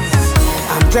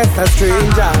 I'm just a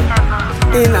stranger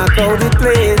in a crowded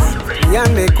place. Me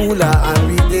and me cooler and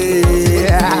we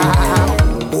there.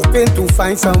 Hoping to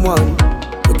find someone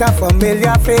with a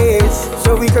familiar face,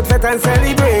 so we could fit and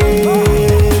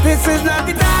celebrate. This is not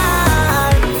the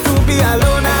time to be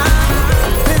alone.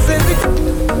 This is the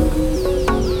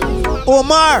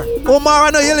Omar, I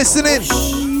know you're listening.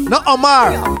 Not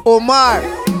Omar.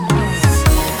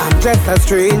 I'm just a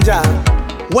stranger.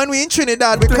 When we in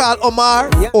Trinidad, we call Omar.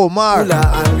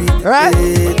 Right?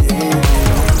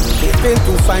 Hoping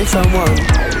to find someone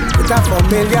with a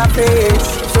familiar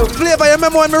face. So Flavor, you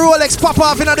remember when my Rolex pop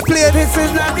off in the plane? This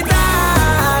is not the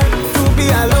time to be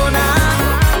alone.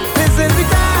 This is the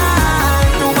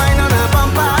time to wind on a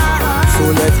bumper. So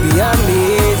let's be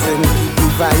amazing, keep the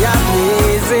fire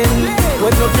blazing.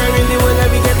 When no care in the world, let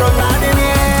me get on bad in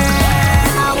here.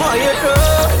 I want you to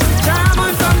jam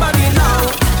on somebody now,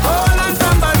 hold on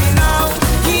somebody now,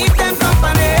 keep them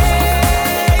company.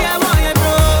 I want you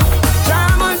to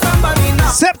jam on somebody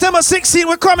now. September 16,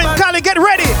 we're coming. Cali, get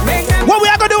ready. What we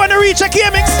are going to do when we reach a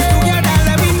K-Mix? Together,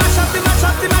 let me mash up the place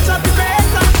and dance.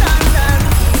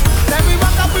 Let me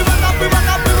walk up the waist and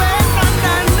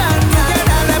dance.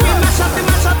 Together, let me mash up the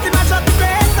place and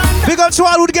dance. Big up to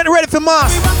all who get ready for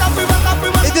Mass.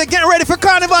 If you're getting ready for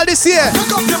Carnival this year.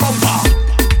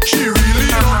 She really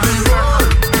love the world.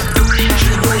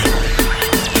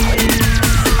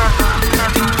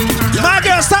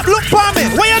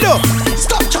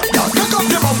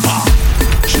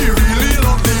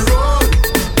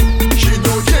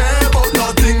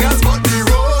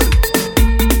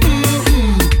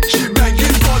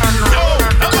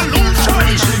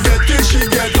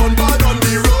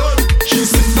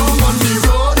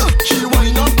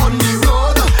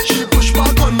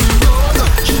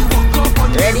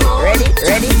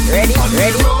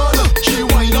 road. She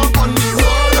wind up on the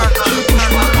road. She push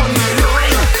back on the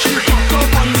road. She fuck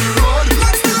up on the road.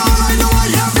 Let's do all I know I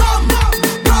hear from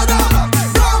brother,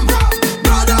 from.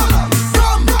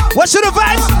 What's your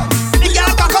advice? The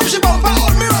girl back up, she bump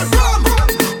on me right from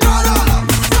brother.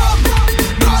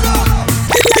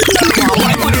 Look, the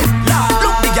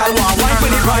girl want wine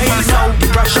when it right now. The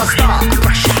pressure start.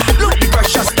 Look, the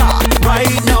pressure start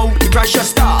right now. The pressure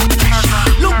start.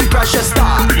 Look, the pressure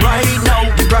start right now.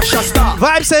 The pressure start.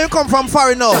 Vibe say you come from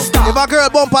foreign now. If a girl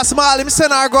bump a small, him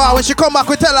send her go out. When she come back,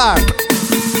 we tell her.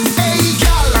 Hey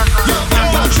girl, you're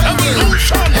on trending.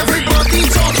 Everybody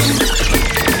talking.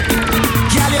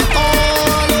 Girl, you're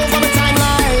all over the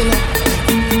timeline.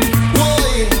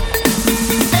 Boy.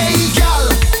 Hey girl,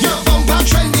 your bumper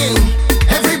trending.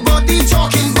 Everybody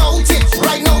talking about it.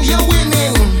 Right now you're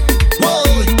winning. Whoa.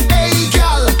 Hey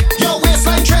girl, your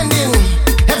waistline trending.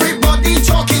 Everybody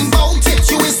talking about it.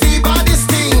 You is the baddest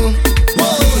thing.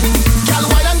 Whoa. Girl,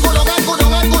 why don't go down and go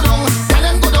down and go down. Why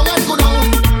don't go down and go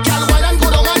down. Girl, why don't go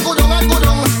down and go down and go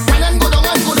down. Why don't go down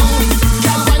and go down.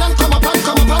 Girl, why don't come up and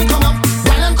come up and come up.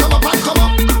 Why don't come up and come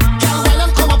up. Girl, why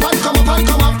don't come up and come up and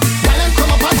come up. Why don't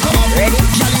come up and come up. Ready?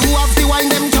 Girl, you have the wine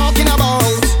them talking about.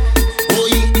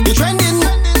 Boy, you trending.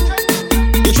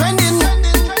 You trending.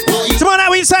 Boy. Tomorrow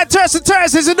night we inside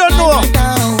Ttst, you don't know.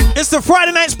 It's the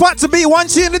Friday night spot to be.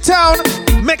 Once you're in the town,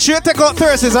 make sure you take out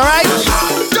Thursdays, alright?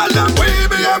 Girl, them we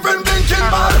be having thinking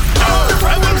bad. All the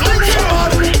friends them thinking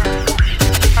bad.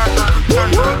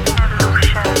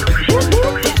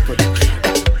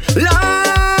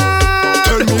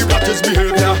 Tell me what is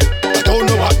behavior. I don't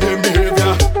know what name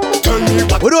behavior. Tell me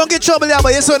what. We don't get trouble here,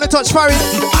 but you're so in the touch for it.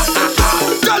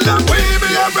 Girl, them we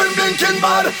be having thinking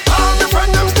bad. All the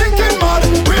friends them thinking bad.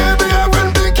 We be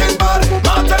having thinking bad.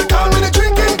 Martin call me the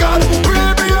drinking god. We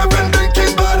be having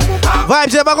thinking bad.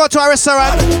 Vibes, you ever go to a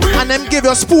restaurant and them give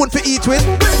you a spoon for eat with?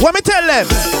 What me tell them?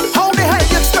 How the hell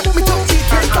you expect me to eat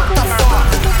without a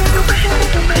fork?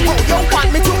 How you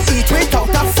want me to eat without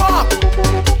a fork?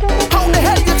 How the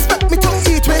hell you expect me to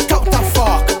eat without a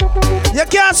fork? You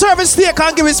can't serve a steak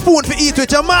and give a spoon for eat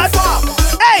with your mouth.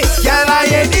 Hey! Girl, I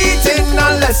ain't eating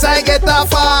unless I get a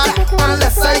fork.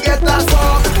 Unless I get a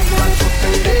fork.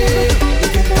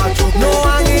 No,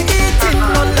 I ain't eating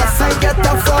unless I get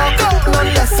a fork.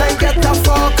 Unless I get a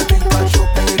fork.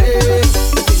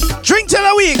 Drink till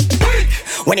a week.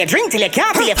 When you drink till you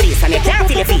can't feel your face and you can't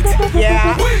feel your feet.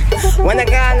 Yeah. When the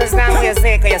girl understand what you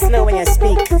say, cause you're slow when you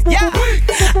speak. Yeah.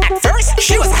 At first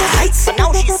she was hot, so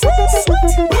now she's sweet.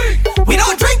 We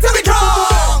don't drink till we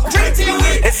drunk. Drink till you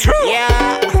weak. It's true.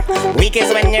 Yeah. Weak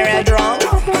is when you're real drunk.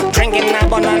 Drinking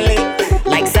abundantly.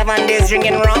 Like 7 days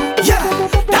drinking rum. Yeah.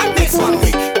 That makes 1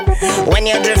 week. When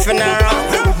you're drifting around.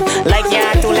 Like you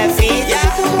had 2 left feet. Yeah.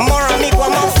 More on me,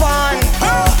 one more fun.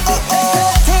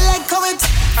 They like how it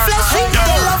fleshy.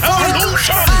 They love how it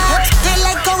fat. They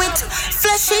like how it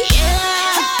fleshy.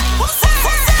 What's that?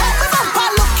 My bumper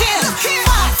looking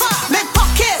fat. My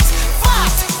pocket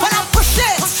fat. When I push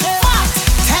it fat.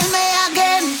 Tell me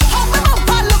again. How my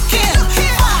bumper looking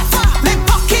fat. My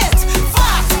pocket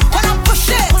fat. When I push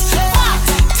it fat.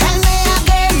 Tell me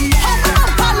again. How my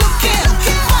bumper looking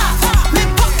fat. My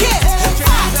pocket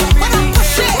fat. When I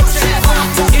push it fat.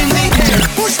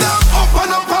 Push them up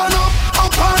and up and up,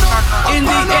 up and up, up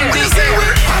and up. When you see we,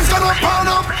 hands gone up and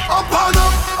up, up and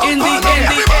up, up and up.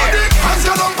 Everybody, hands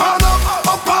gone up and up,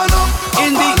 up and up, up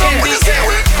and up. When you see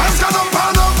we, hands gone up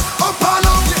and up, up and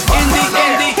up, up and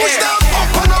up. Push them up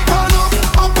and up and up,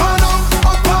 up and up,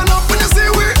 up and up. When you see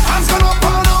we, hands gone up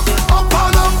and up, up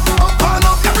and up, up and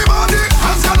up. Everybody,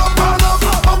 hands gone up and up,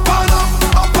 up and up,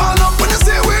 up and up. When you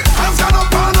see we, hands gone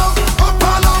up and up, up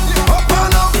and up, up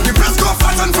and up. The press go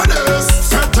fighting for this.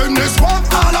 Threaten this one,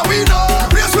 all of we know.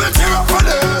 Place will tear up for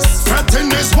this. Threaten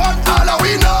this one, all of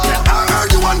we know. I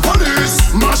heard you want police.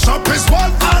 Mash up this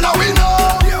one, all of we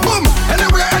know. Boom,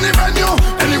 anywhere, any venue,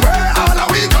 anywhere, all of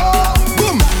we go.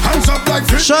 Boom, hands up like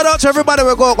fish. Shout out to everybody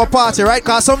we go party, right?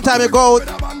 Cause sometimes you go out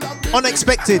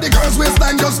unexpected. The girls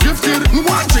waistline just gifted.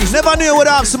 Never knew you would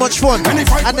have so much fun.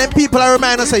 And then people are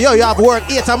reminding us, say, yo, you have work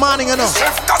 8 in the morning, you know.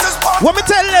 What me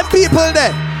tell them people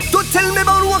then? Don't tell me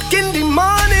about work in the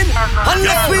morning.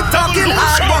 Unless we talking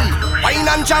hard work. Wine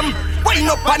and jam, wine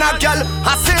up on a girl.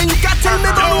 I say you can't tell me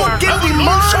about work in the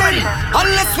morning.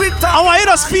 Unless we talking. I want you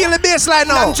to just feel the bass line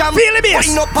now. Feel the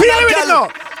bass. Feel the rhythm now.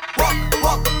 Hard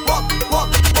work, hard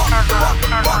work, hard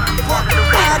work,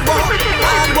 hard work.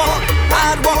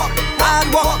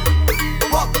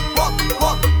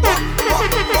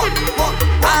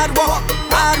 Hard work, hard work,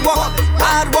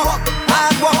 hard work,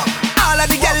 hard work. All of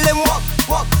the girls them walk.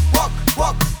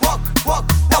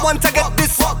 Now want to get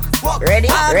this. Ready?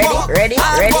 Hard ready.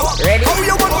 How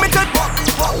you want me to?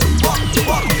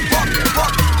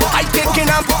 I taking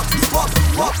up.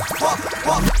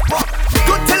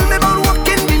 You tell me about work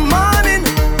in the morning,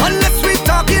 unless we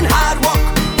talking hard work.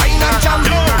 Wine and jam,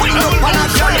 wine up on a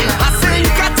girl. I say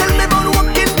you can't tell me about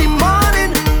work in the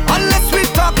morning, unless we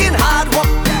talking hard work.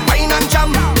 Wine and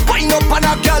jam, wine up on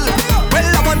a girl. Well,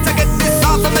 I want to get this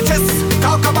off of my chest.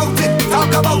 Talk about it,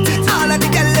 talk about it. All of the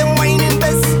girl them whining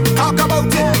best. Talk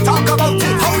about it, talk about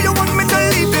it. How you want me to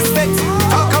leave this bed?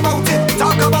 Talk about it,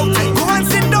 talk about it. Go and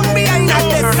sit down behind that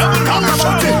desk. Talk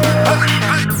about it.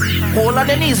 Hold on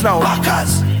the knees now.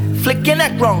 Backers. Flick your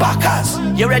neck round. Backers.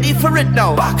 You ready for it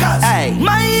now? Backers. Hey,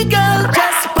 my girl,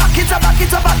 just back it up, back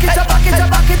it up, back it up, back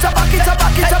it up, back it up,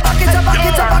 back it up, back it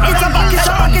up, back it up, back it up, back it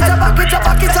up, back it up, back it up,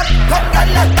 back it up, back it up.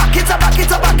 Come on, back it up, back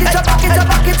it up, back it up, back it up,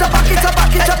 back it up, back it up, back it up,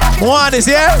 back it up. One is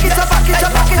here. Back it up, back it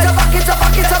up, back it up, back it up,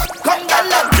 back it up. Come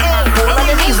on, hold on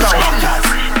the knees now.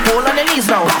 Hold on the knees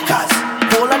now.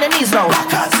 Hold on the knees now.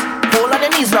 Hold on the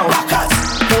knees now.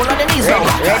 Hold on the knees now.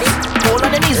 Ready. Hold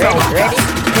on the knees now.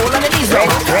 Hold on the knees now.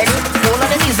 Hold on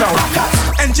the knees now.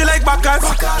 And you like backers,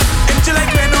 and you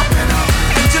like bend up,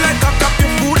 and you like cock up your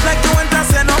foot like you want to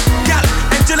send up, girl.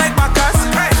 And you like backers,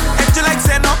 and you like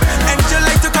send up, and you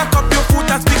like to cock up your foot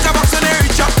and speak about so they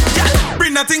reach up, girl.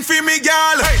 Bring nothing for me,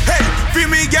 girl. Hey, for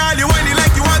me, girl. You whining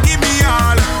like you want give me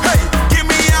all. Hey, give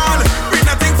me all. Bring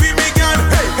nothing for me, girl.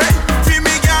 Hey, for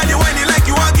me, girl. You whining like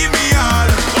you want give me all,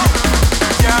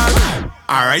 girl.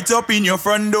 I right up in your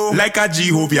front door like a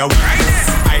Jehovah.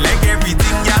 I like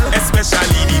everything, girl,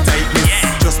 especially the tightness.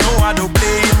 Just know how to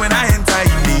play it when I enter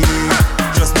in there.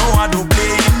 Just know how to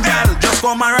play it, girl. Just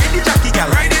come and ride the jockey,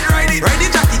 girl. Ride it,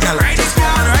 jockey, girl. Just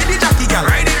come and ride the jockey, girl.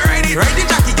 Ride the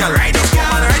jockey, girl. Just come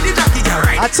and ride the jockey, girl.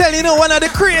 I tell you, one of the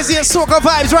craziest soca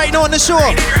vibes right now on the show.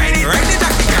 Ride the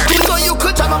jockey, girl. So you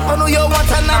could jump up on who you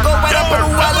want and I go right up on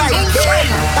who I like, yeah.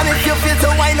 And if you feel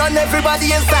to whine on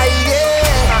everybody inside, yeah.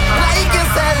 Like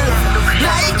yourself,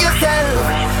 like yourself,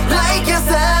 like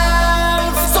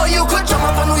yourself. So you could jump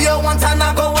up on who you want and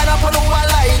I go right up on who I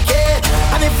like, yeah.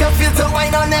 And if you feel to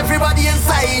whine on everybody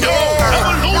inside,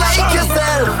 yeah. Like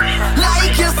yourself,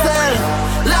 like yourself,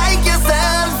 like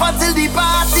yourself until the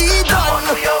party done.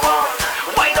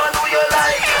 Whine on who you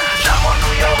like, jump on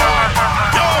who you want.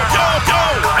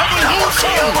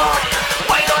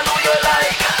 Why don't know you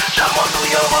like? Jump on who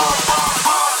you want.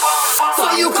 So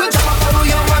you could jump on who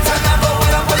you want and I go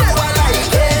right up on who I like,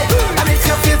 yeah. And if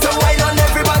you feel to whine on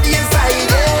everybody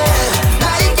inside, yeah.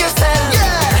 Like yourself,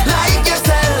 yeah. Like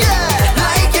yourself, yeah.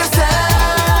 Like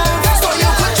yourself. So you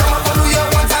could jump on who you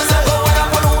want and I go right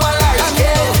up on who I like,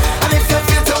 yeah. And if you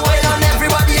feel to whine on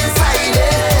everybody inside,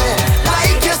 yeah.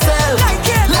 Like yourself,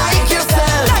 like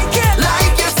yourself,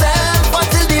 like yourself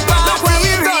until the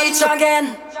party reach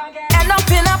again. End up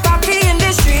in a party in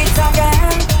the streets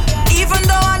again. Even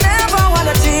though I never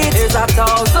wanna cheat, there's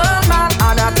 1,000 man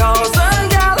and 1,000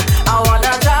 gal. I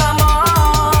wanna jam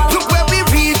on. Look where we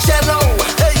reach, hello.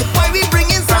 Hey, why we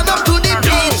bringing sun up to the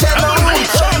beach, hello?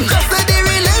 Cause the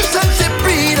relationship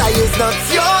breed. I is not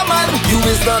your man, you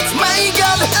is not my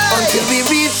girl. Until we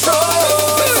reach so.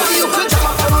 So you could jump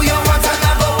up on who you want and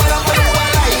I go right up on who I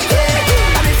like,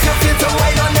 yeah. And if you feel to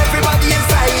whine on everybody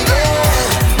inside, yeah.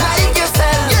 Like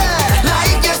yourself, yeah.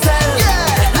 Like yourself,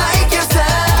 yeah. Like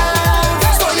yourself.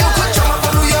 So you could jump up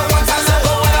on who you want and I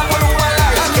go right up on who I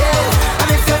like, yeah. And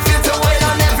if you feel to whine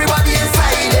on everybody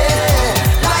inside,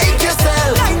 yeah. Like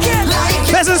yourself, like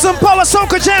yourself. Listen to some power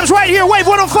soca jams right here. Wave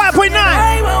 105.9.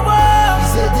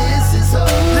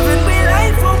 Living my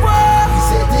life for work.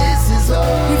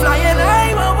 We flying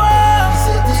high,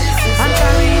 and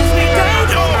carries me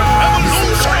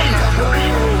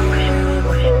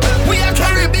We are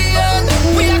Caribbean,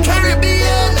 we are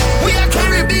Caribbean, we are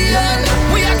Caribbean,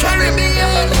 we are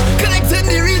Caribbean, connecting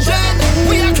the region.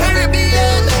 We are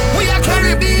Caribbean, we are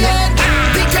Caribbean.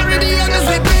 The Caribbean is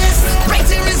we best, right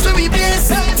here is where we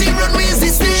best. Team runways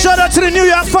is this. Shout out to the New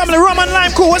York family, Roman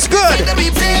Lime Crew. What's good?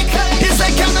 It's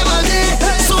like carnival day,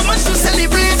 so much to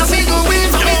celebrate. So we go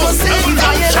win, so we go sing.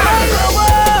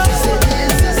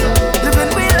 living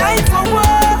my life for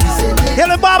work.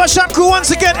 Yellow Barbershop Crew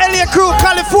once again, Elliott Crew,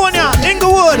 California,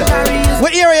 Inglewood.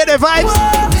 What area the vibes?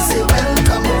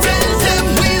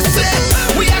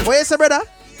 Where is the brother?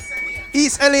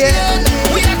 East Elliott.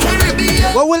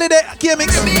 What will it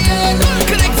KMX?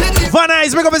 Van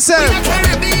Nuys, make up yourself.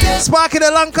 Sparky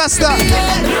the Lancaster.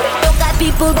 Look at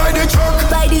people by the truck,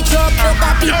 by the truck. Look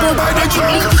at people by the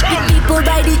truck. People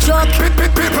by the truck.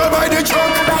 People by the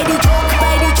truck, By the truck,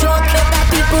 by the truck. Look at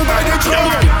people by the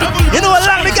truck. You know what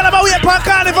long me get about we at Park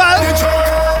Carnival? I've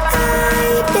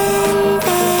been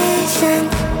patient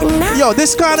enough. Yo, Yo,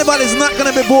 this carnival is not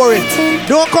gonna be boring.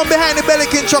 Don't come behind the Belly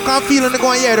King truck and feel and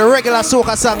go and hear the regular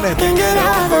soca song then.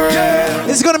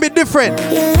 It's gonna be different.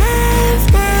 Me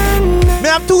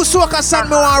have 2 soca songs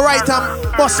me want to write and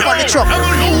bust on the truck.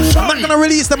 I'm not gonna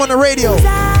release them on the radio.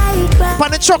 On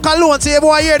the truck alone, so you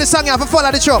want to hear the song, you have to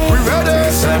follow the truck. We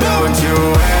ready, so don't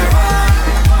you ever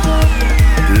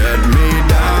let me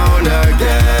down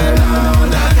again.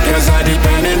 Cause I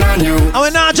depending on you. And we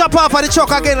now drop off of the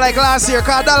truck again like last year,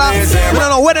 cause dollar, we don't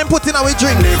know where them put in our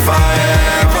drink. If I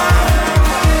ever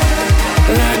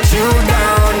let you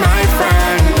down, my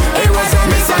friend, it was a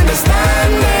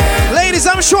misunderstanding. Ladies,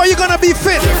 I'm sure you're gonna be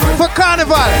fit for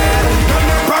carnival.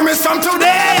 Promise from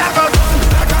today, I got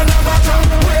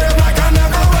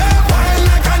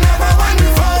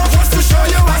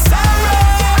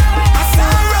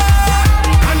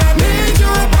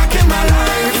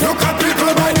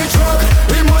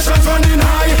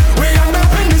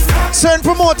certain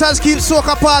promoters keep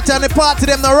soca party and the party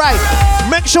them not right.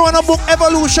 Make sure when I book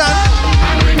Evolution.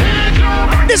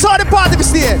 This how the party be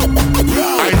stay. I'm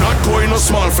not going no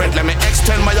small friend. Let me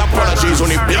extend my apologies.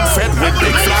 Only big fed with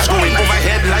big flash going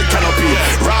overhead like canopy.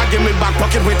 Rag in me back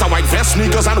pocket with a white vest,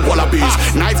 sneakers and wallabies.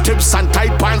 Knife tips and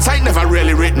tight pants. I never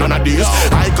really read none of these.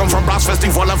 I come from Brass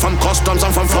Festival and from Customs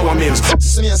and from Flower Mills.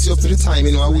 So me see up to the time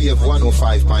in our wave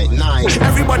 105.9.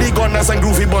 Everybody gunners and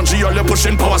groovy bunchy, all you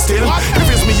pushing power still. If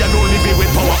it's me, you don't leave me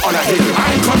with power on a hill.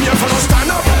 I come here for no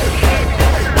stand up.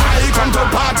 I come to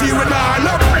party with my hand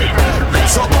up.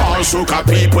 So all soca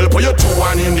people, put your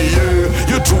 2-1 in the air.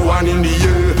 You 2-1 in the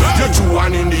air. You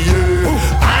 2-1 in the air.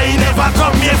 I never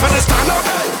come here for the stand up.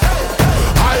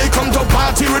 I come to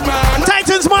party with my hand.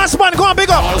 Titans Mass Man, go on big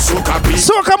up. All soca people.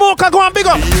 Soca Mocha, go on big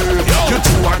up.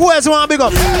 Who else want big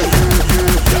up?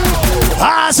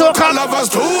 Ah, soca lovers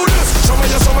do this. Show me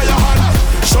your hand.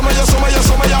 Show me your hand.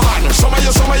 Show me your hand. Show me your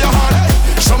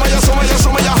hand. Show me your hand.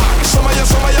 Show me your hand. Show me your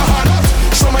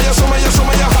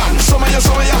hand. Show me your hand.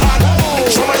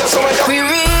 We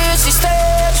reach the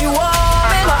stage, you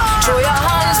warming up. Throw your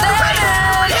hands there. I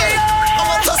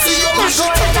want to see you mash it.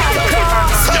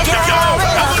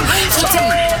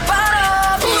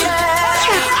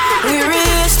 We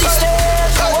reach the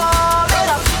stage, you warming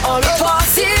up. All the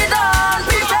posse done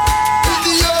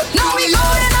prepare. Now we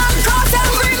going on cross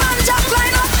every man just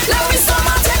line up. Let me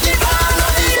summer take it on.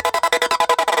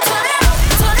 Turn it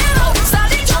up,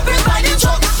 start it jumping by the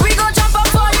truck. We gon' jump up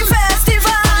for the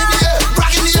festival.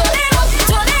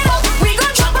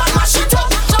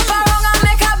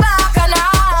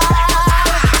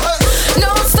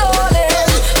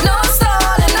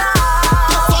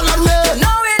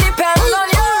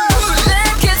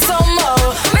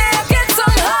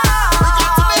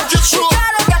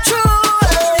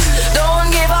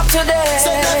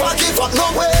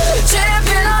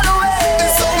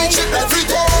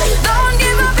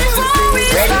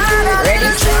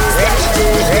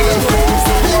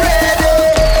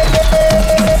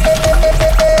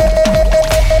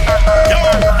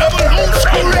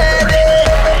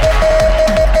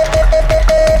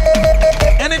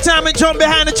 Jump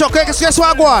behind the truck, guess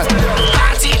what I go on?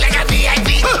 Party like a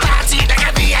VIP. Party like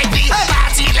a VIP.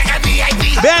 Party like a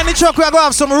VIP. Behind the truck we are going to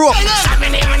have some rope.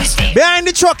 Behind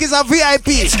the truck is a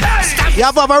VIP. You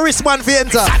have to have a wristband for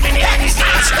enter. Get ready!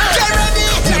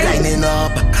 We're lining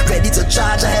up, ready to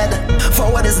charge ahead.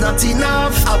 Forward is not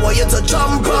enough. I want you to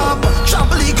jump up.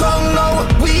 Trampoline come now.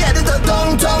 We headed to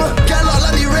downtown. Get all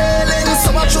of the railings.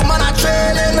 So much woman are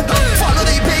trailing. Follow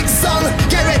the big song.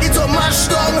 Get ready to mash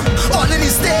down. All in the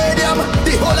stadium.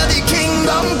 The whole of the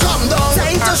kingdom. Come down.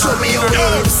 Time to show me your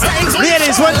waves.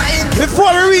 Ladies,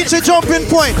 before we reach a jumping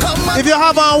point, if you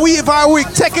have a weave or a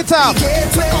wig, take it off.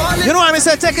 You know what I mean?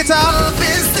 Say take it off. 1, 2.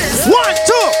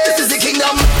 This is the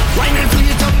kingdom. Wine and bring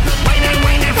it up. Wine and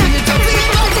bring it up.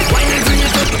 Wine and bring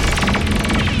it up.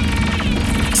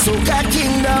 Soca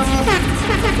kingdom.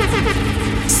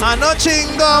 I know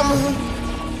chingum.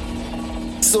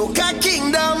 Soca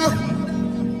kingdom.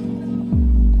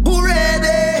 Who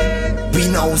ready? We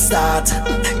now start.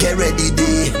 Get ready,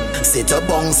 day. Set a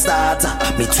bong start.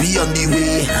 Meet we on the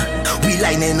way. We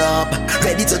lining up,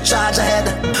 ready to charge ahead.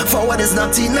 Forward is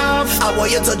not enough. I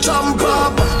want you to jump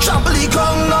up. Trampoline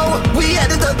come now. We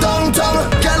headed to downtown.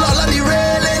 Get all on the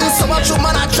railing. So much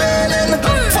woman are trailing.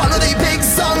 Follow the big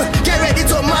song. Get ready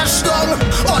to mash down.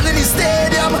 All in the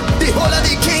stadium. The whole of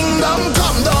the kingdom.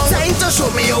 Come down. Time to show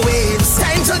me your waves.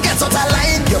 Time to get out of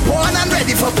line. You're born and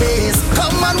ready for pace.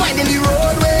 Come and wind in the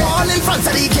roadway. All in front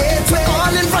of the gateway. All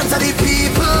in front of the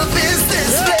people.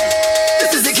 Business place.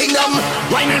 This is the kingdom.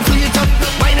 Wine and fling it up.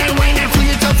 Wine and fling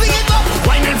it up. Fling it up.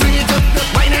 Wine and fling it up.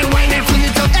 Wine and fling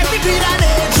it up. Every green and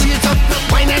edge. Fling it up.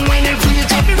 Wine and fling it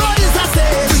up. Every road is a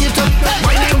stage. Fling it up.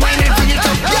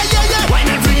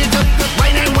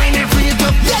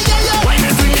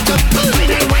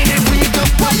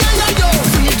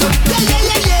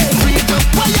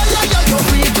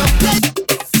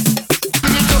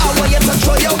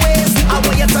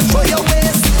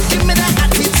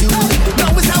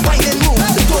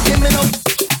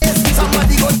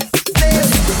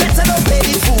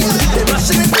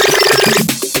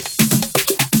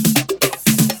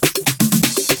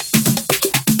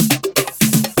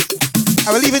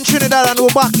 leaving Trinidad and we're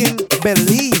back in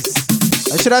Belize.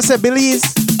 Or should I say Belize?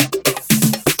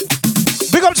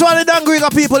 Big up to all the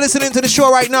Dangriga people listening to the show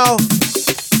right now.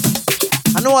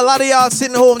 I know a lot of y'all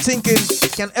sitting home thinking,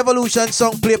 can Evolution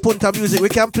song play punta music? We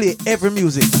can play every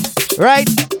music, right?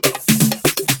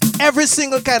 Every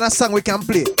single kind of song we can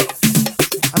play.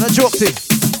 And a joke thing.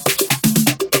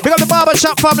 Big up the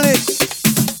barbershop family.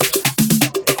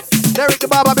 Derek the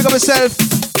barber, big up yourself.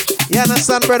 You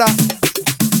understand, brother?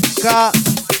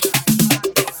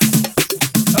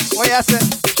 What you say?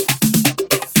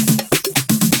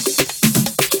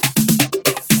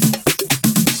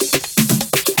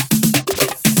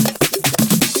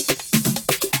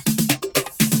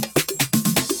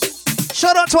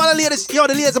 Shout out to all the ladies. Yo,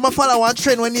 the ladies I'm a follow one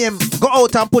trend when them go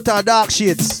out and put on dark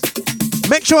shades.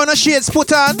 Make sure no shades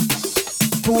put on.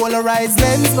 Polarized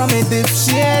lens from a deep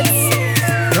shades.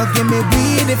 Don't give me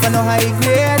weed if I know high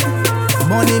grade.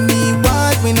 Money me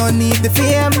what, we don't need the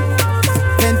fame.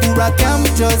 Ventura camp,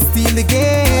 just steal the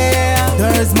game.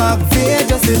 There's Mark V,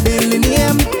 just a building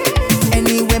name.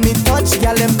 Anywhere me touch,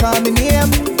 y'all them call me name.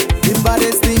 The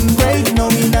baddest thing right now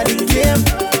in the game.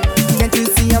 Can't you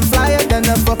see I'm flyer than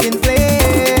a fucking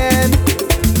plane?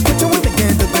 Put your women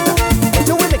can't do better. Put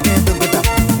your women can't do better.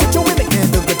 Put your women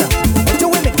can't do better. Put your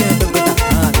women can't do better.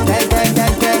 Die, die,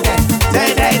 die, die, die.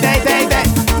 Die, die, die, die, die.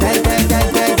 Die, die, die,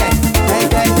 die, die. Die,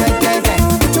 die, die, die, die.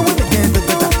 Put your women can't do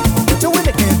better. Put your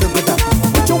women can't do better.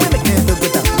 Put your women can't do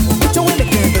better. Put your women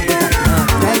can't do better.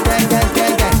 Die, die, die,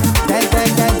 die, die. Die, die,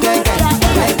 die, die, die.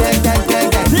 Die, die, die, die,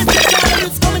 die.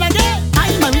 It's coming again.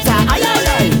 I'm Mamisa, ay ay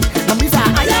ay. Mamisa,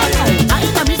 ay ay ay. I'm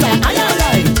Mamisa, ay ay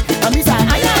ay. Mamisa,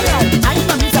 ay ay ay. I'm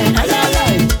Mamisa, ay ay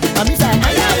ay. Mamisa,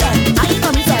 ay ay ay. I'm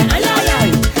Mamisa, ay ay ay.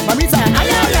 Mamisa, ay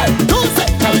ay ay. Dulce,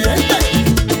 caliente,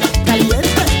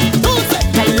 caliente. Dulce,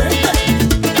 caliente,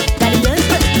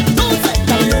 caliente. Dulce,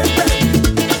 caliente,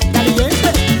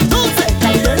 caliente. Dulce,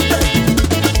 caliente,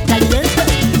 caliente.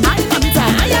 I'm Mamisa,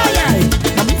 ay ay ay.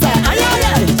 Mamisa, ay ay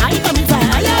ay. I'm Mamisa,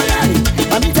 ay ay ay.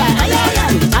 Mamisa, ay ay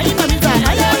ay. I'm Mamisa,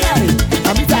 ay ay ay.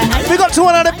 Mamisa, ay ay ay. Big up to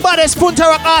one of the baddest punta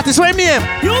rock artists. What name?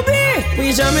 You be.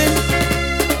 We jamming.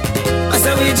 I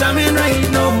said we jamming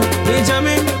right now. We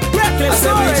jamming. I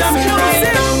said we jamming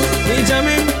right now. We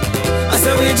jamming. I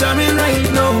said we jamming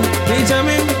right now. We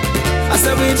jamming. I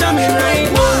said we jamming right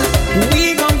now.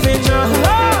 We gon' fit jam.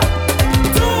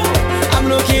 I'm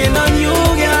looking on you,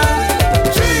 girl.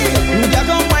 You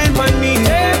gon' wine for me.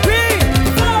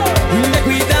 Make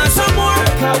we dance some more.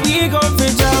 Cause we gon'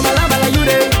 fit jam. Bala bala you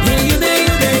there. Yeah, you there,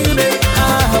 you there, you there.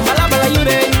 Bala bala you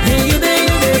there. Yeah, you there,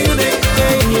 you there, you there.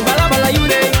 Yeah, bala bala you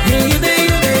there. Yeah, you there,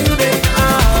 you there, you there.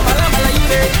 Bala bala you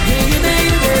there. Yeah, you there,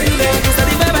 you there, you there.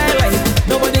 Steady by my life.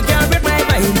 Nobody can break my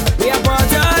mind. We are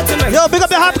party tonight. Yo, big up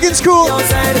the Hopkins crew.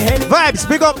 Vibes,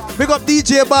 big up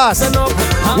DJ Bass.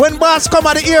 When Bass come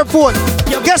at the airport,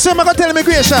 guess who am I gonna tell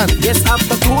immigration? Yes,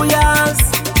 after 2 years,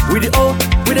 with the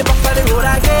back of the road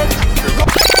again.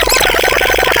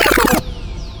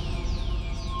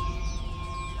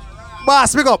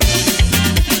 Bass, big up.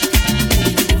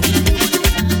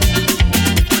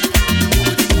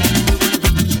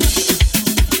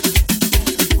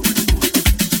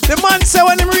 The man say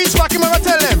when him reach back, him gonna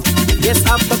tell them. Yes,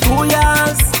 after 2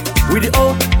 years, with the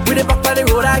back of the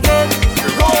road again.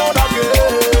 Road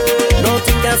again.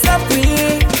 Nothing can stop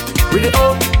me. With the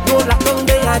no lockdown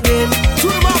day again. To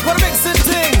the mark for the big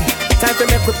thing. Time to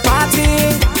make a party.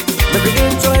 Make we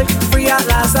enjoy free at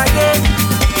last again.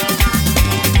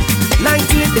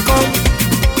 19 they come.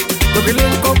 Make we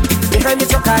link up behind the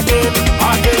truck again.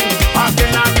 Again.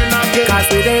 Cause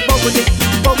we dey bubble dick.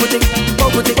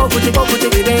 We dey bubble dick. We dey bubble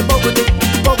dick. We dey bubble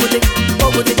dick.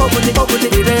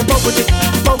 We dey bubble dick.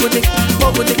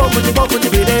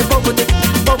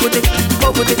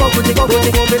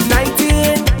 COVID-19.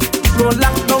 No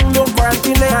lockdown, no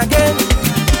quarantine again.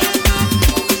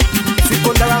 Sit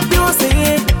under a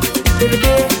music. Every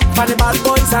day, for the bad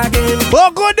boys again. Oh,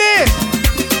 good day.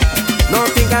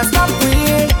 Nothing can stop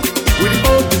me. With the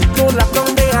no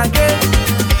lockdown day again.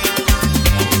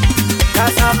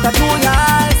 Cause after 2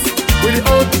 years, with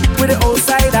the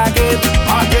outside again.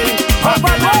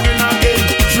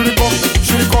 Should it come.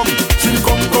 Should it come.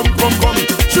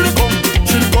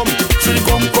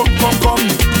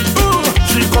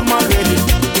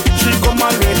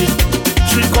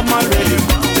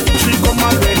 She come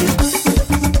already.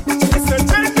 It's a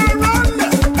tender run.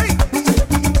 Hey,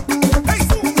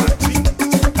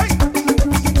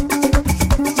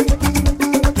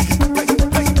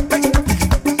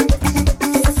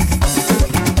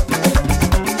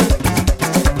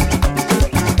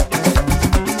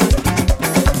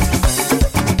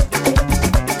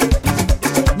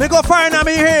 Me go fire now,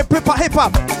 me here, hip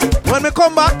hop. When we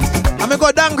come back, I'm gonna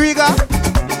go down Griga.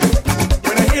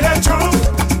 When I hear that drum,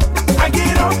 I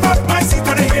get up off my seat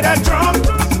when I hear that drum.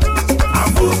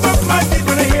 I move up my feet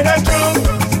when I hear that drum.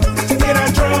 Hear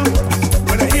that drum.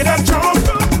 When I hear that drum,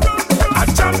 I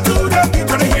jump to the beat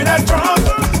when I hear that drum.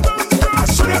 I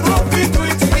should have broke it to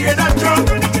it to hear that drum.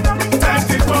 Time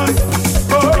to fun.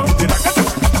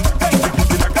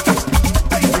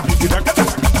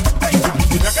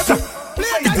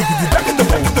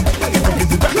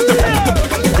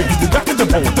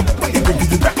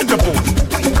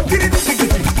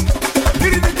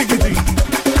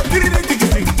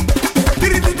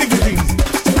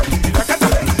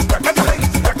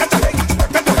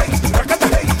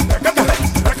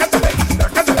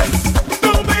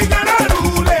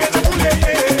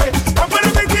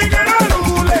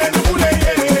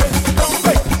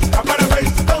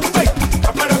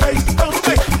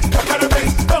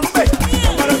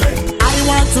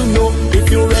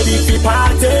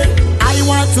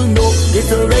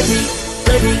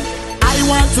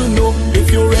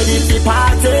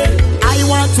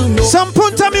 Some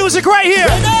punta music right here.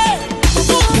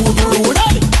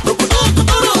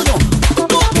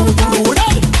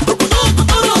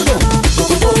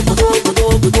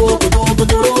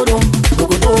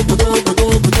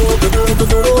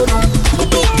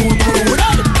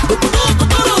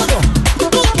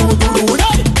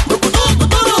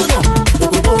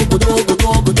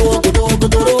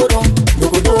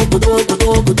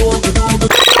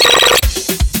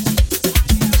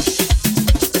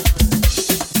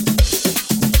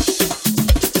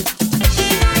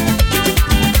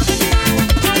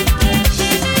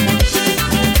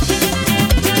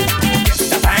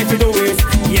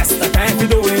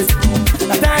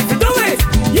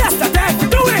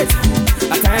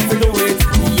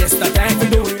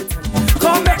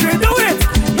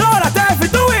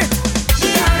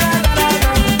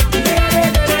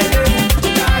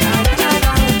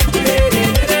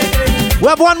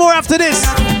 One more after this.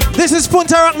 This is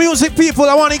Punta Rock music, people.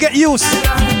 I want to get used.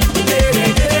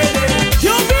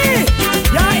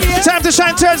 Time to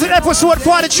Shine Thursday, episode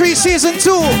 43, season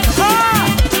 2.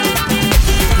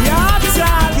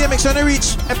 Yeah, make sure you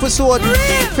reach episode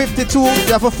 52. You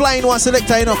have a flying one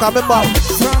selector, you know. Cause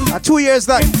remember, 2 years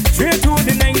back. Straight to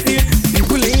the 90s.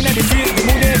 People in the street, the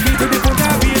mood and beat to the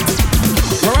Punta beat.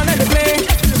 Run at the play,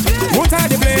 Punta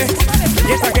the play.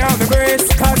 Yes, I got the brace,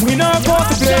 cause we know how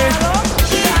to play.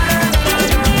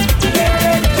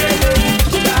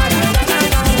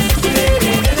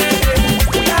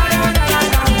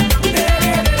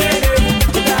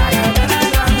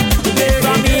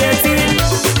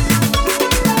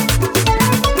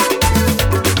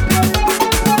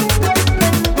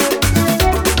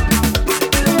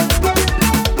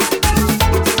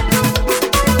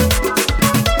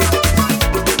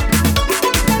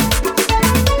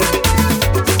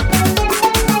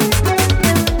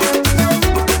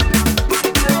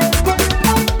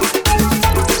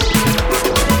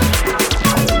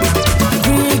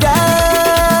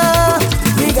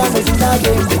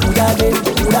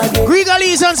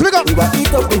 Big up. We will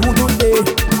eat up the hoodoo day,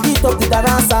 eat up the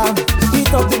darasa,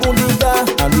 eat up the bundiga,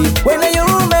 and we when you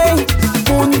may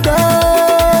punta,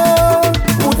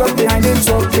 put up behind the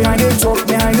truck, behind the truck,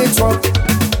 behind the truck.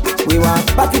 We want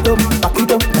back it up,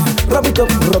 rub it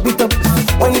up,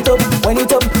 wind it up,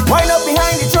 wind up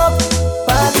behind the truck.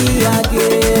 Party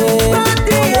again,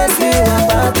 yes we want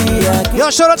party again.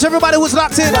 Yo, shout out to everybody who's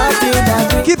locked in.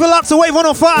 Keep it locked to Wave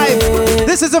 105.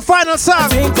 This is the final song.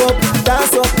 Drink up,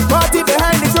 dance up, party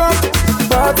behind the truck.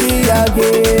 Party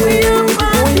again.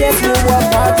 Oh yes, we want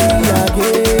party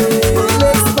again.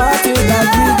 Let's party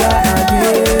like we got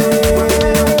again.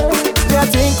 Yeah,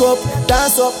 drink up,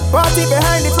 dance up, party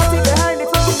behind the truck.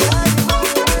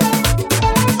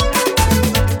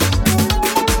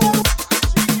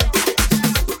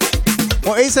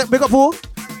 Oh, ASAP, big up who?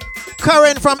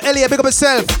 Karen from Elia, big up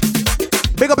yourself.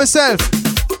 Big up yourself.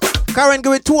 Karen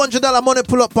give it $200 money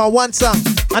pull up on one song.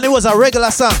 And it was a regular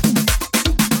song.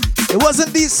 It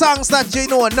wasn't these songs that you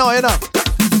know now, you know.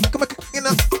 Come on, you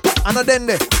know. And then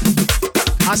there.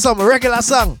 And some regular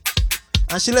song.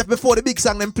 And she left before the big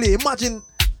song then play. Imagine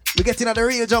we getting at the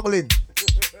real juggling.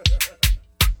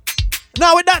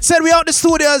 Now with that said, we out the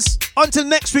studios until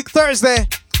next week, Thursday.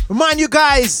 Remind you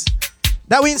guys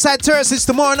that we inside Ttst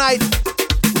tomorrow night.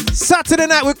 Saturday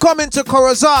night we coming to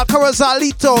Corozal,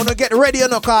 Lito, and get ready, you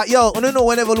know, cause yo, you know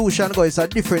when Evolution go, it's a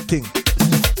different thing.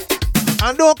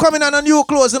 And don't come in on a new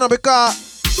clothes, you know, because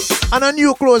on a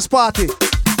new clothes party,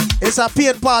 it's a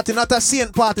paint party, not a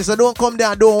saint party, so don't come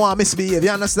there and don't want to misbehave, you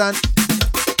understand?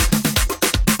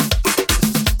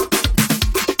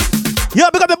 Yo,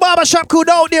 big up the barbershop crew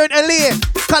out there in LA.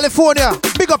 California.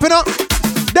 Big up, you know.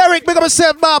 Derek, big up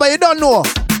yourself, Baba. You don't know.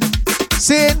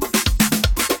 See?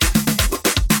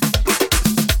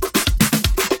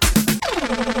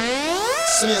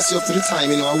 Smash you up to the time,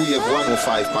 you know, we have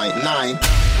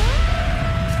 105.9.